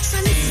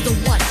 Son, this is the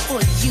one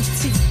for you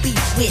to be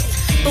with.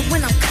 But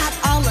when I'm caught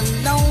all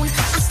alone,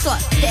 I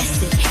start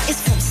guessing.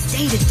 It's from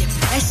state of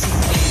depression.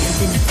 And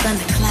then the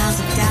thunderclouds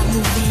of doubt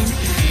move in.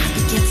 I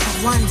begin to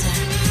wonder,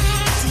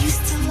 do you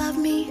still love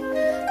me?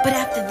 But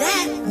after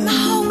that, my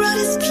whole world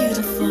is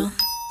beautiful.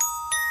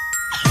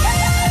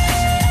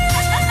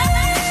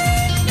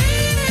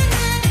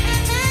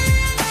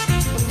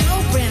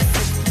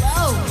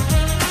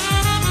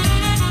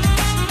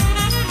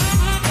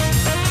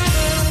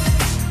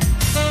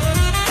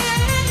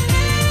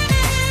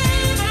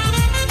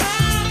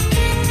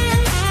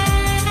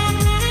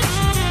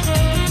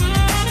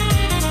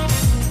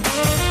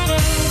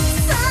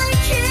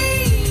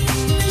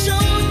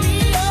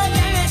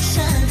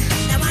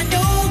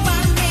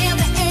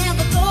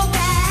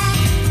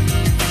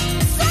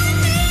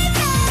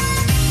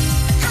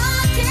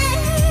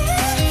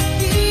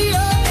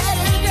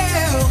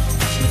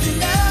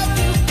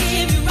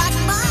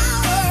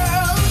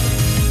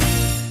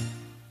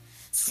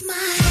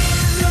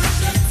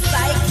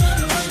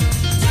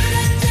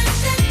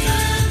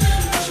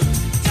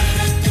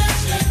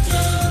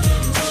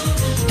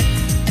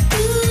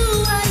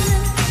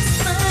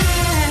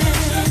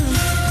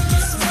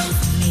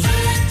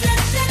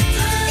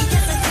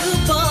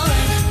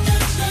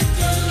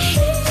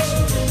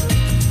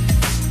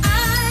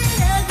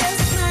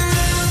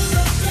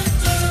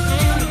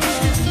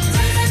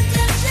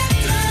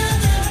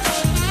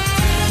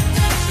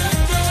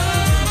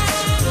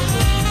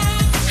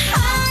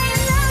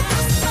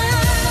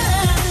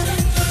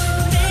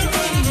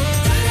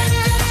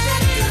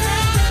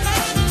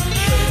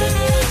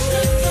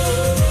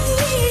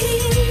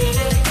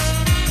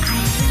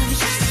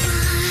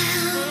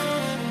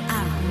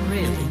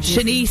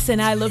 Shanice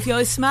and I Love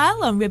Your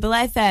Smile on Ribble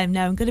FM.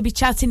 Now, I'm going to be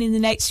chatting in the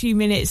next few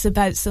minutes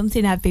about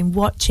something I've been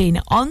watching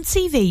on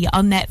TV,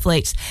 on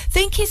Netflix.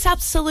 Think it's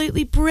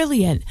absolutely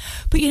brilliant.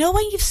 But you know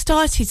when you've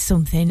started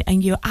something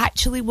and you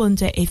actually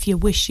wonder if you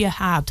wish you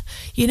had?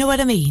 You know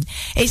what I mean?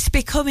 It's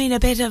becoming a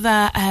bit of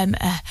an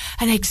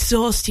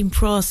exhausting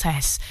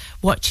process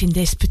watching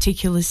this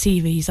particular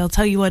series. I'll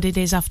tell you what it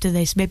is after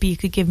this. Maybe you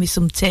could give me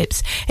some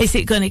tips. Is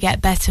it going to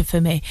get better for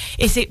me?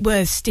 Is it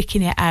worth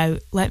sticking it out?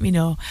 Let me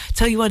know.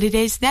 Tell you what it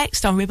is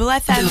next on Ribble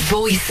FM. The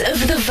voice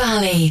of the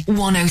valley,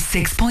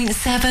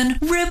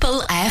 106.7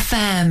 Ribble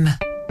FM.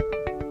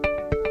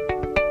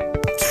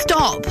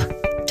 Stop!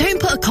 Don't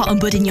put a cotton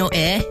bud in your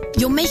ear.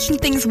 You're making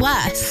things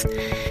worse.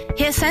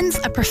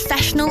 HearSense are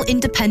professional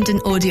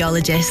independent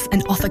audiologists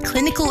and offer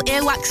clinical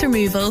earwax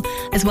removal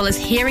as well as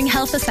hearing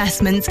health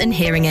assessments and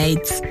hearing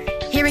aids.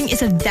 Hearing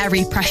is a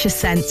very precious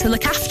sense, so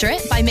look after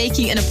it by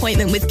making an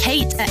appointment with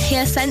Kate at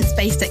HearSense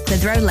based at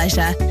Clitheroe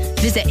Leisure.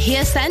 Visit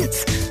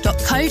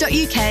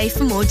hearsense.co.uk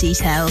for more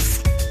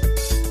details.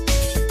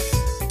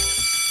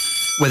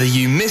 Whether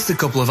you missed a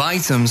couple of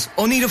items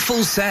or need a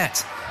full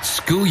set,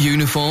 school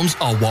uniforms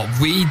are what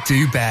we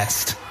do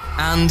best.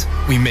 And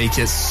we make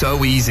it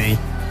so easy.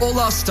 All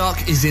our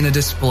stock is in a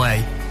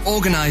display,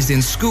 organised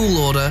in school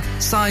order,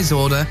 size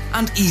order,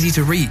 and easy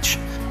to reach.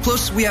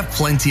 Plus, we have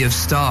plenty of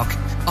stock.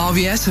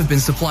 RVS have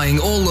been supplying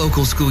all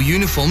local school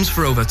uniforms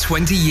for over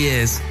 20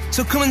 years.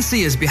 So come and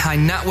see us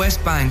behind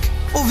NatWest Bank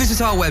or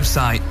visit our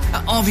website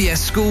at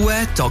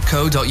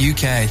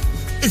rvsschoolwear.co.uk.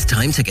 It's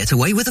time to get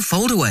away with a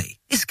foldaway.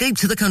 Escape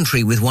to the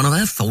country with one of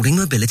our folding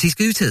mobility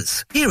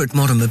scooters. Here at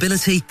Modern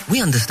Mobility,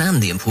 we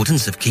understand the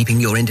importance of keeping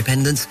your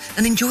independence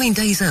and enjoying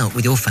days out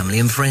with your family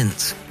and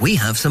friends. We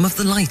have some of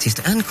the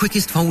lightest and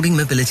quickest folding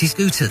mobility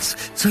scooters,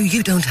 so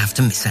you don't have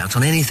to miss out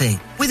on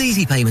anything. With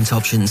easy payment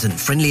options and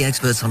friendly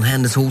experts on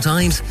hand at all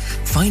times,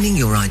 finding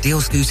your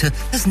ideal scooter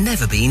has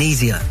never been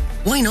easier.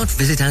 Why not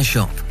visit our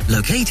shop,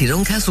 located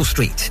on Castle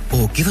Street,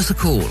 or give us a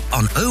call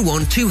on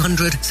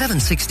 01200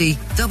 760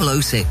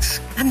 006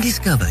 and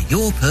discover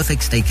your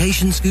perfect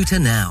staycation scooter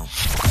now.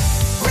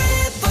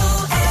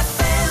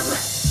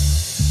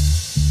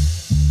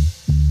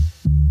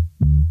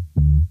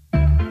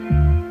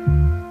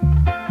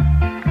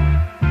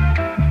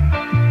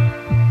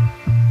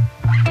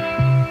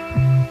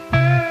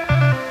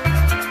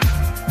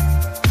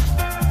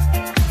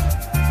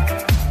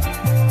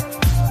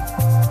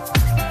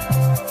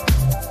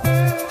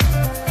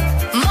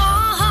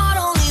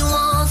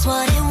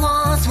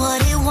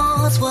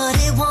 What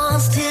it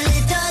wants till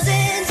it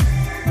doesn't.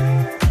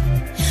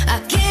 I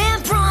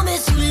can't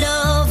promise you love.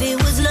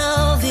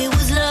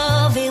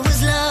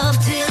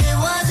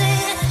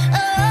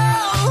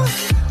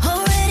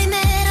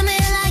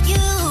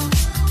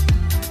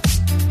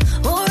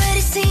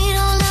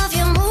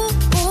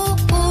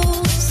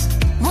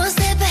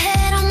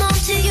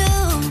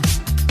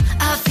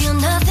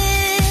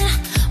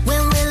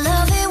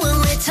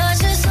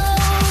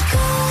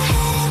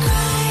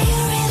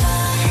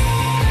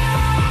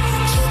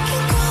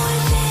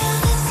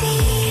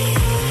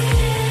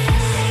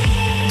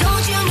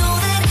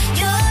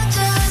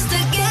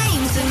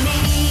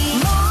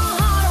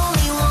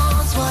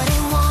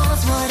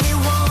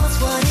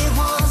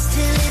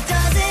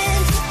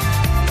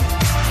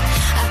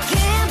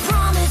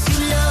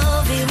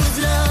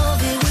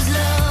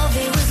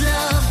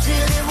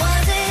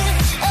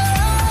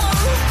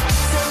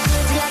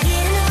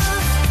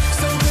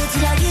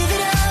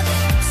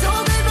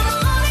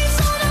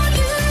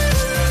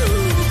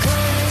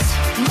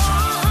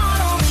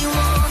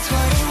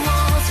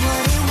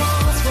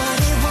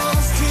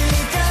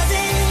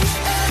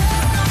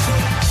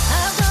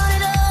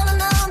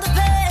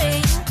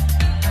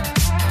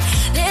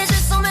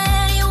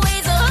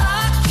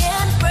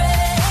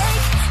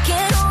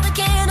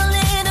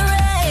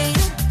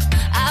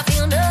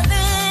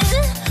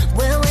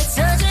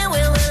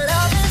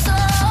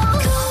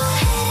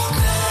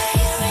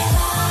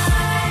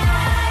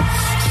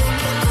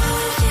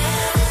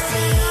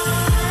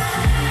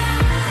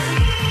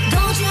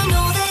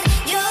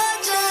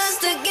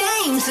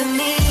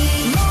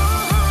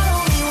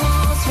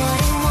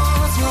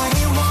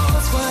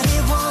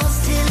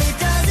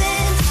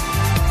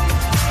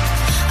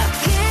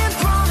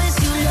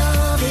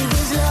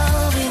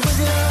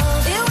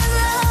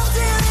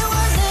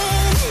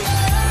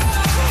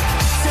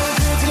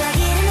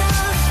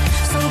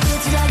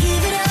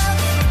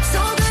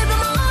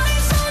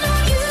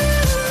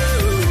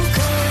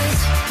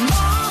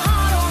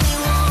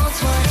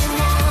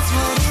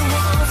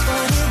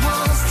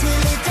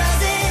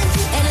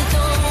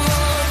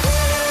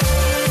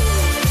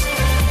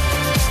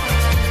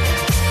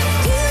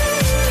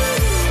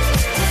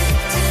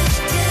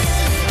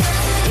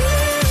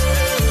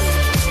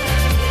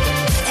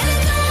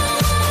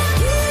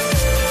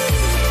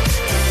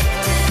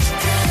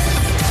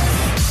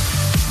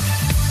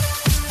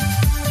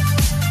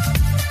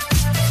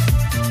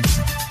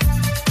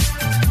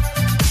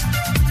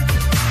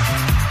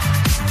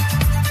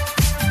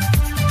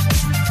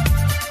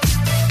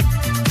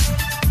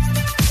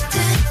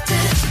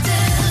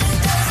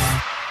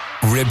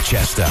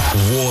 Manchester,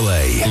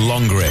 Worley,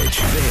 Longridge.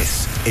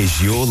 This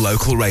is your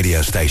local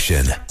radio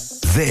station.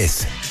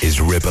 This is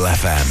Ribble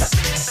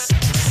FM.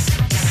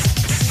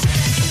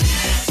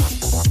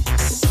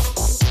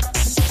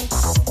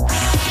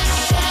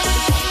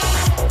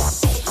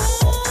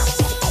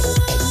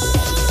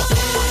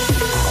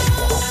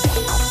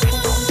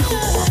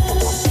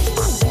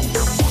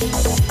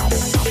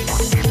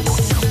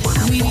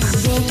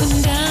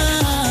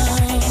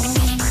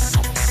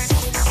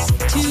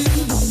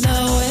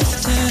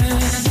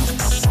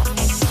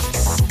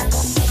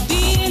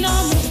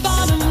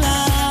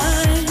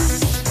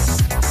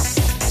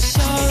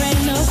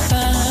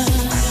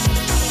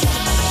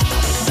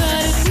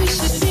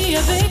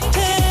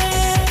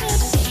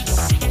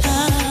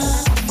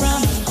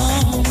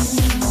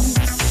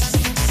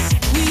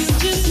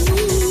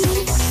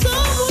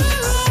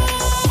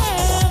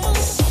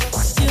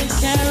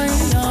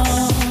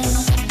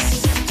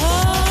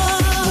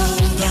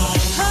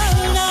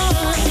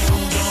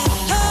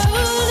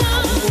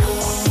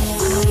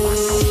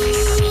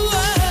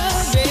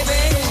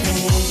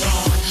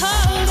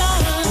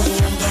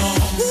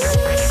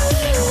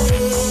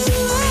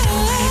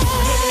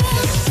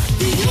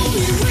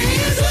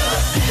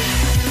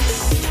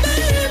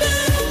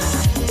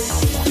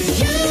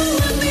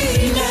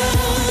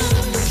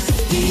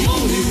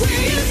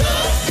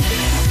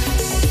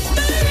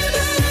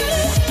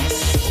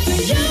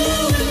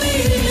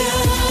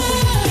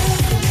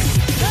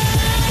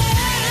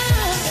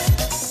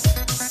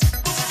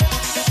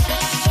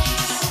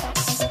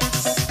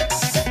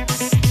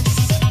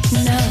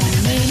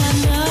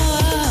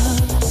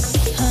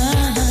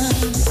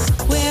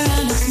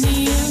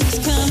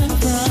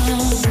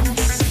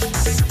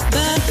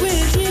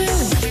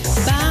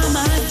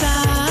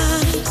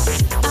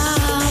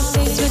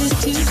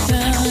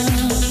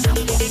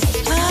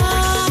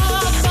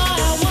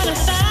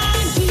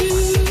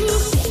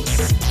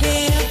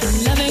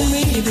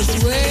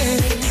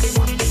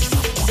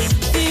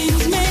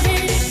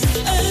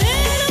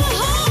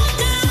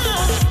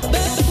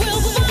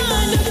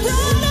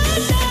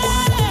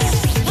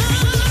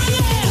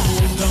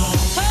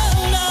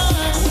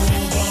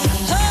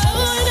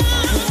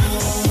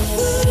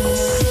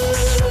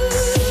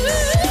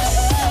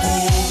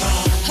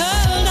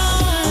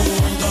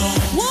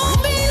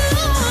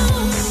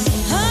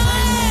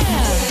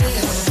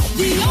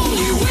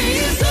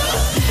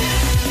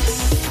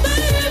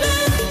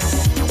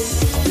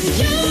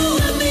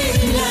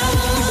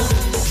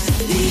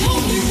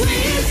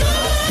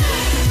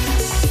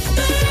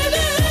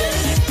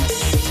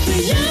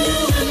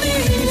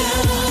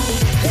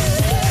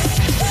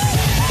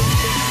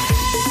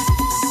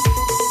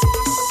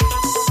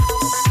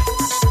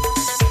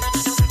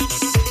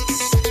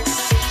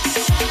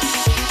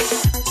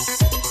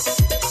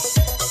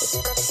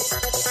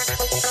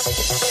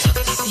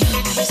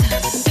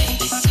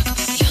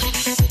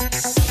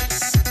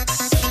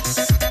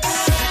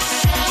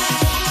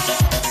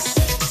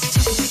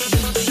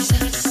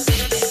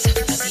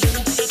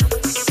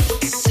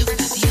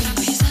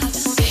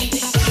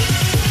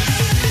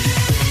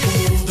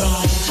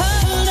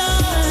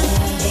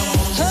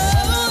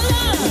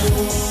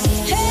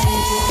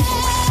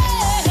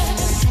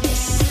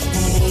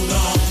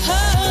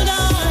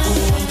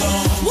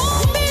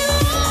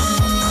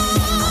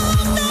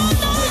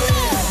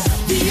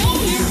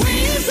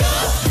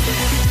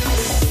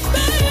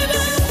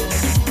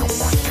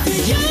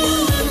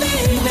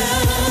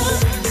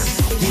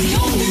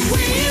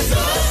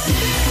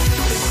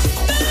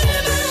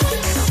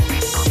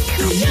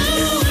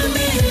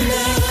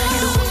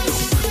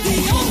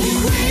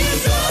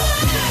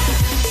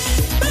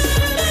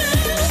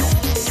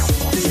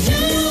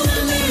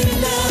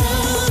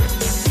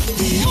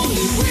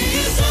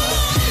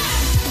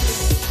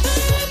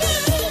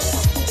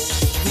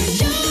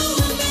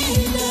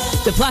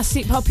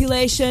 Plastic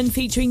Population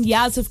featuring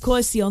Yaz, of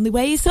course, The Only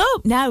Way Is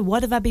Up. Now,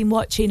 what have I been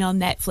watching on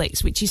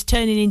Netflix, which is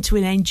turning into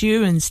an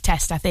endurance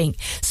test, I think.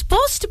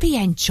 Supposed to be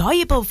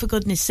enjoyable, for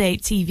goodness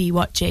sake, TV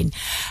watching.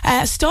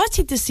 I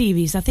started the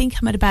series. I think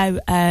I'm at about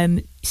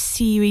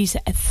series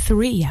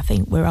 3, I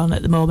think we're on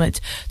at the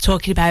moment,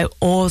 talking about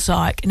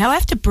Ozark. Now I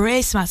have to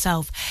brace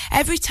myself.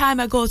 Every time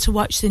I go to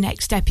watch the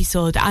next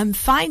episode, I'm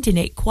finding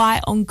it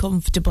quite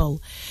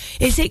uncomfortable.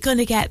 Is it going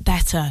to get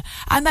better?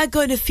 Am I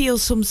going to feel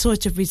some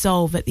sort of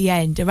resolve at the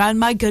end? Or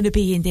am I going to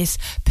be in this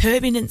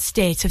permanent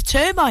state of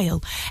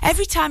turmoil?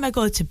 Every time I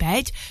go to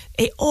bed,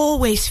 it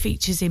always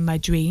features in my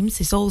dreams.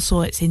 There's all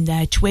sorts in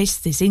there, twists,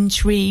 there's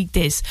intrigue,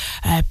 there's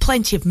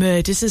plenty of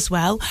murders as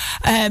well.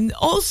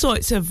 All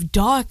sorts of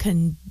dark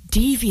and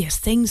devious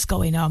things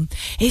going on.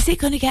 Is it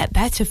going to get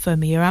better for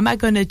me, or am I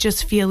going to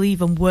just feel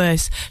even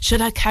worse?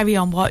 Should I carry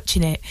on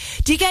watching it?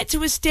 Do you get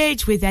to a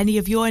stage with any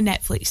of your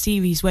Netflix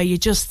series where you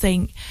just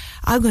think,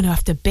 I'm going to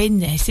have to bin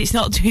this, it's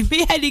not doing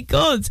me any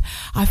good?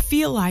 I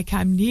feel like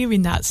I'm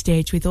nearing that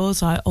stage with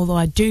Ozark, although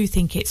I do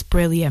think it's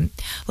brilliant.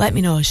 Let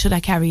me know, should I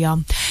carry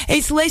on?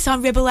 It's Liz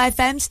on Ribble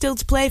FM, still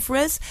to play for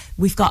us.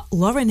 We've got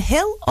Lauren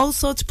Hill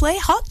also to play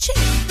Hot Chick.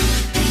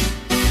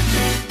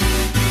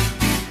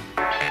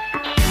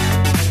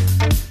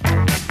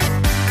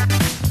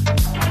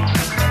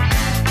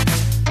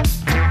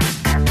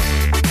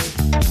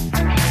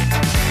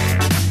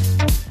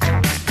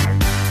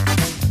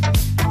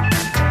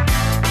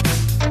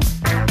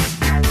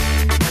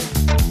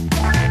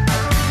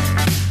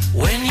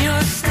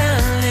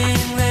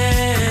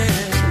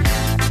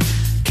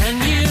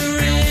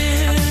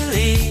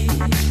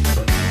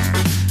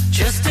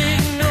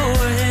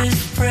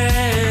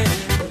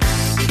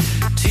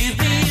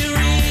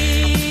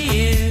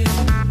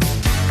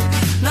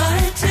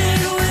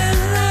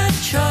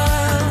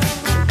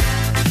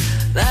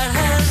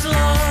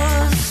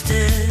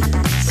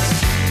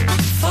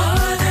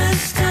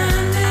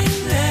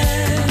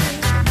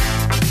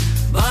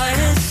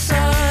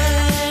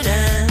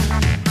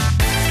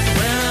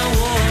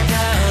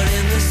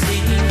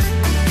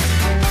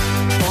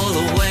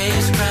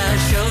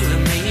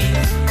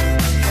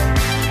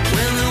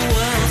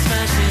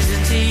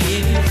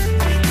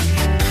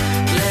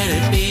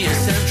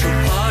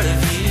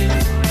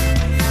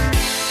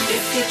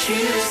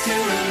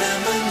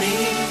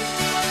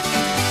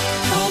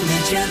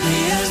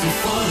 gently as we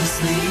fall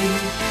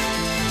asleep.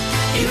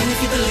 Even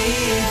if you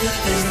believe that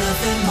there's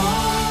nothing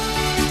more,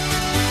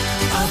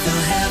 I'll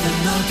feel heaven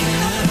knocking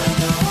at our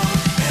door.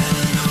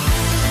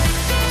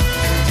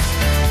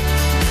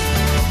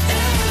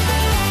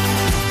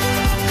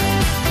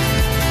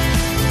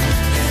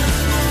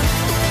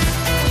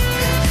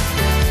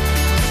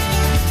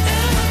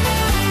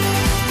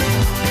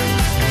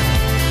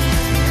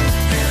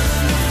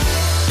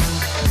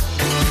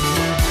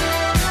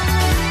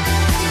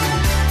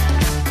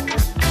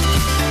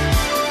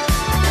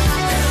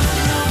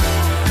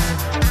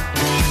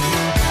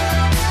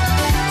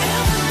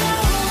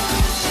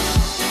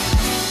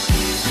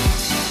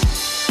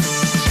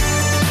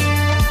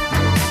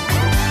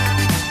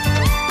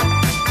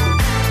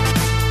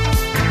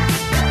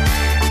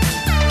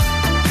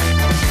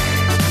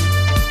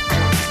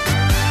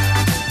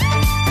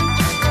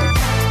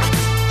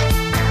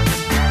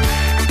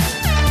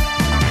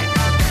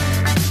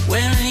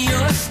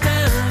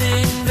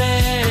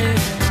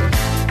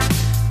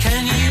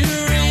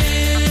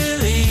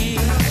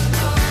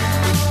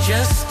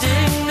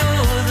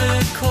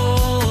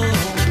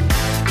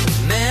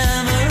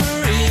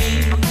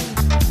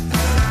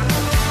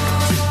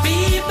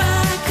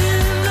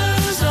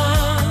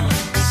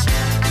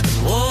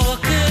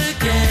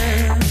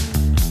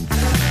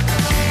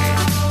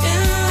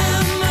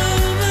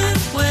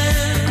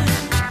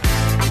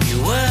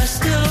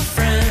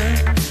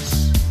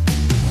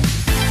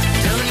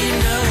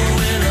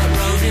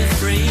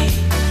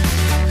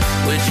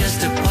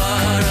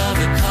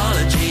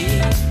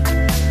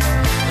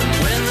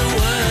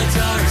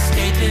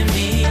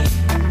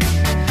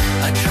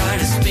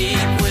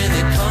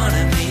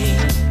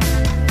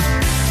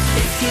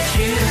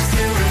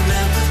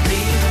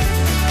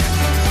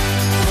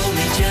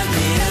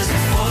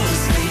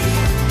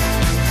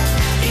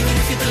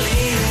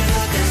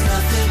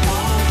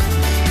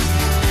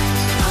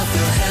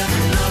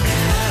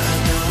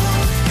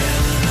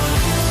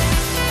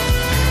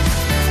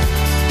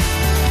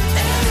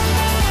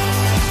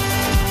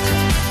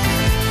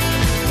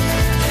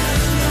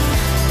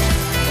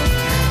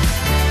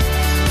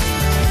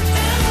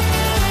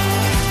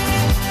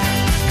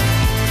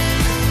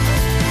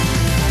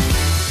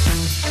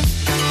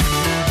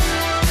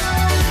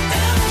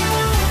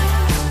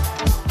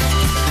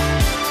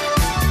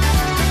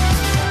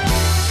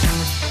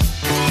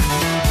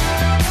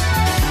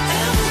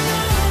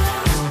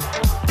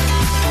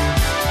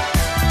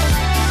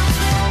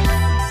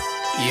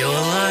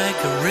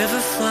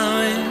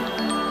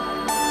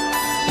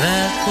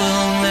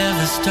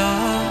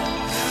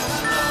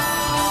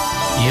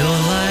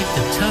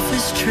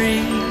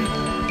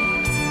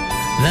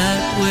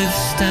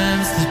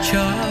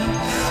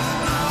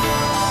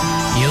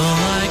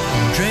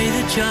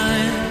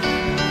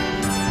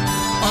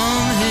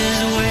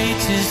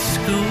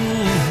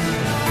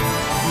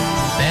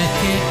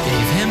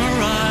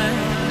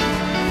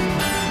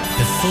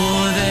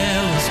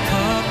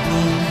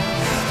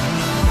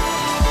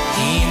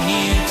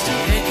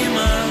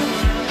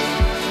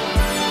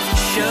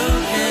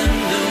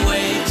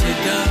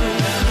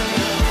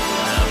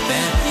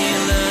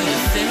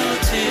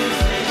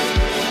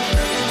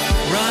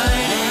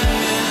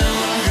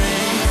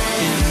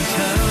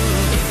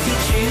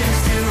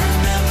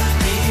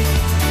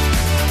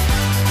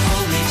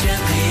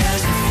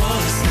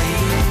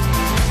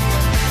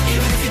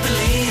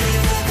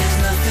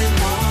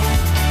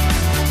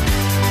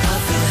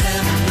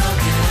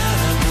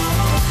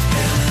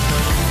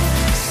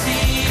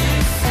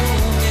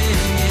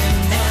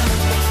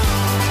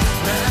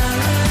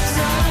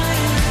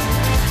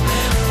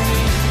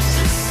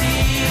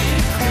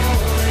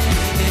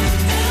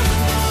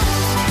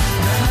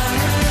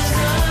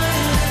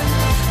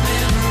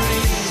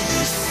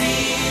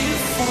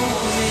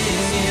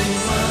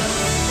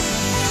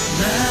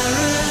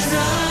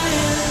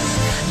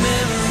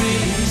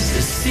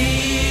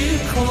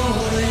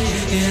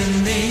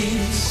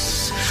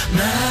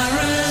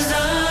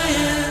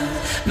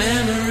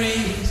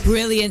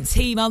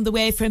 Team on the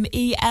way from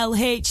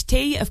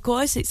ELHT. Of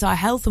course, it's our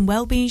health and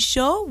wellbeing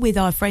show with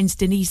our friends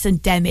Denise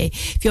and Demi.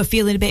 If you're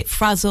feeling a bit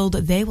frazzled,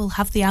 they will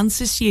have the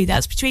answers to you.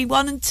 That's between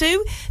 1 and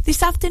 2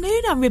 this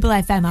afternoon on Ribble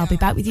FM. I'll be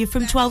back with you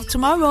from 12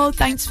 tomorrow.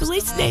 Thanks for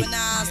listening. Yo,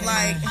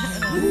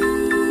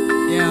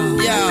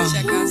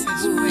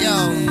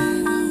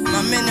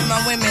 my men and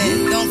my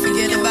women, don't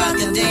forget about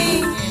the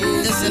dean.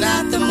 This is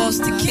not the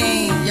most the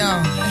king.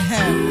 Yo,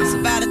 it's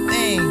about a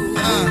thing.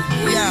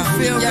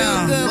 Feel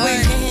real good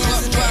with your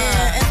hands in the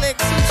air and lick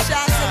 2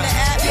 shots in the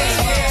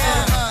atmosphere.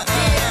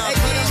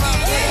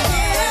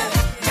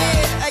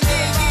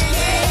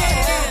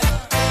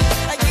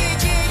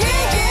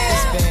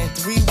 It's been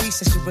 3 weeks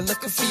since you were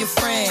looking for your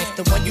friend,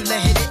 the one you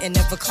let hit it and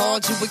never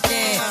called you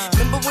again.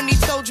 Remember when he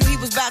told you he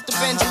was about to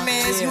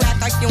Benjamins? You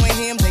act like you ain't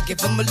him, they give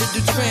him a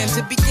little trim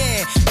to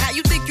begin. Now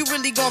you think you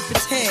really gon'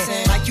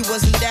 pretend like you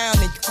wasn't down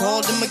and you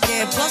called him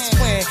again. Plus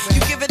when you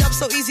give it up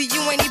so easy,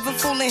 you ain't even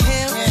fooling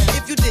him.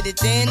 If you did it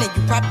then you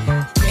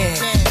probably can.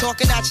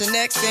 Talking out your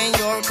neck saying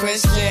you're a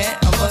Christian.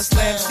 A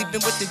Muslim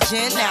sleeping with the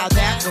jinn. Now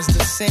that was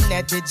the sin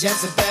that did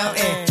Jezebel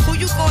in. Who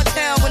you gonna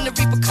tell when the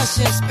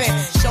repercussions spin?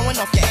 Showing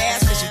off your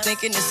ass cause you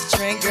thinking it's a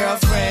trend,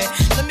 girlfriend.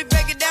 Let me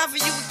break it down for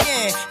you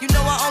again. You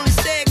know I only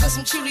say it cause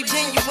I'm truly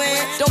genuine.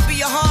 Don't be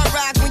a hard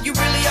rock when you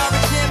really are a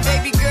gem,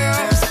 baby girl.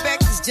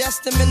 Respect is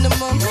just the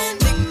minimum.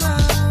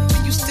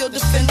 Nigga, you still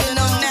defending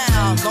them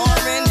now.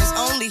 Lauren is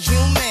only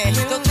human.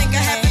 Don't think I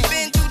haven't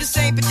been through the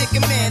same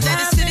predicament. Let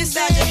it sit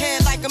inside your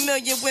head like a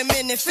million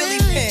women in Philly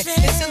pen.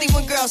 It's silly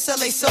when girls sell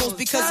their souls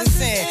because it's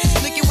sin.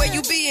 Look at where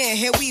you be in.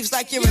 Hair weaves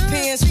like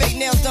Europeans. Fake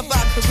nails done by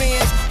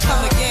Koreans.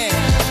 Come again.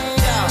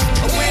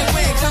 Yeah. A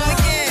win-win. Come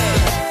again.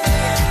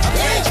 A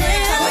win-win.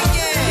 Come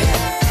again.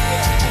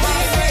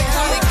 Win-win.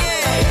 Come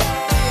again.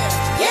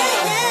 Yeah.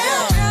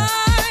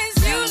 Guys,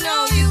 you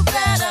know you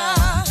better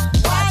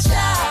watch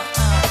out.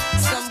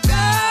 Some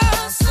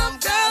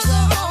girls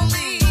are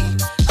only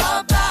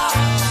about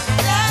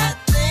that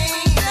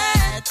thing,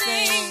 that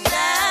thing,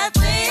 that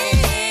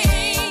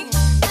thing,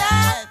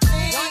 that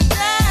thing,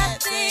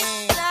 that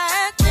thing,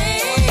 that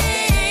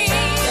thing.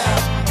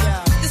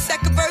 The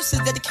second verse is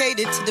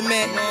dedicated to the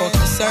man, more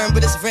concerned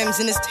with his rims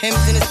and his Timbs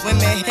and his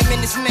women. Him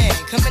and his man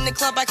come in the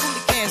club like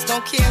hooligans,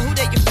 don't care who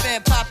they your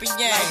fan, Papa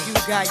Yang. Like you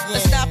got yang.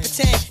 Let's not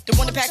pretend. The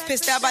one that pack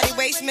pissed out by the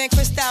waist, man,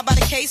 crissed out by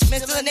the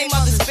casement. Still the name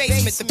of this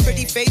basement. The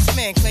pretty face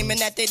man claiming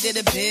that they did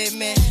a bid,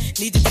 man.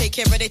 Need to take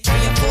care of their 3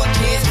 and 4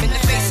 kids. Been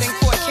the face in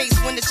court case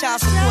when the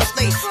child support's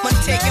late. Money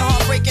taking,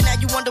 heartbreaking. Now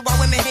you wonder why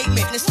women hate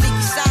me. The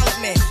sneaky silent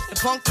man, the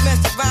punk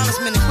domestic violence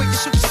man, the quick to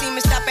shoot the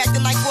semen. Stop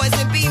acting like boys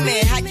and be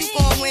men. How you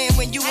gon' win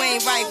when you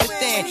ain't right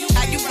within?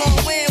 How you gon'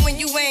 win when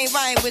you ain't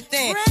right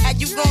within? How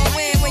you gon'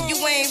 win when you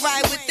ain't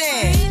right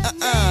within?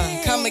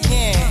 Come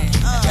again.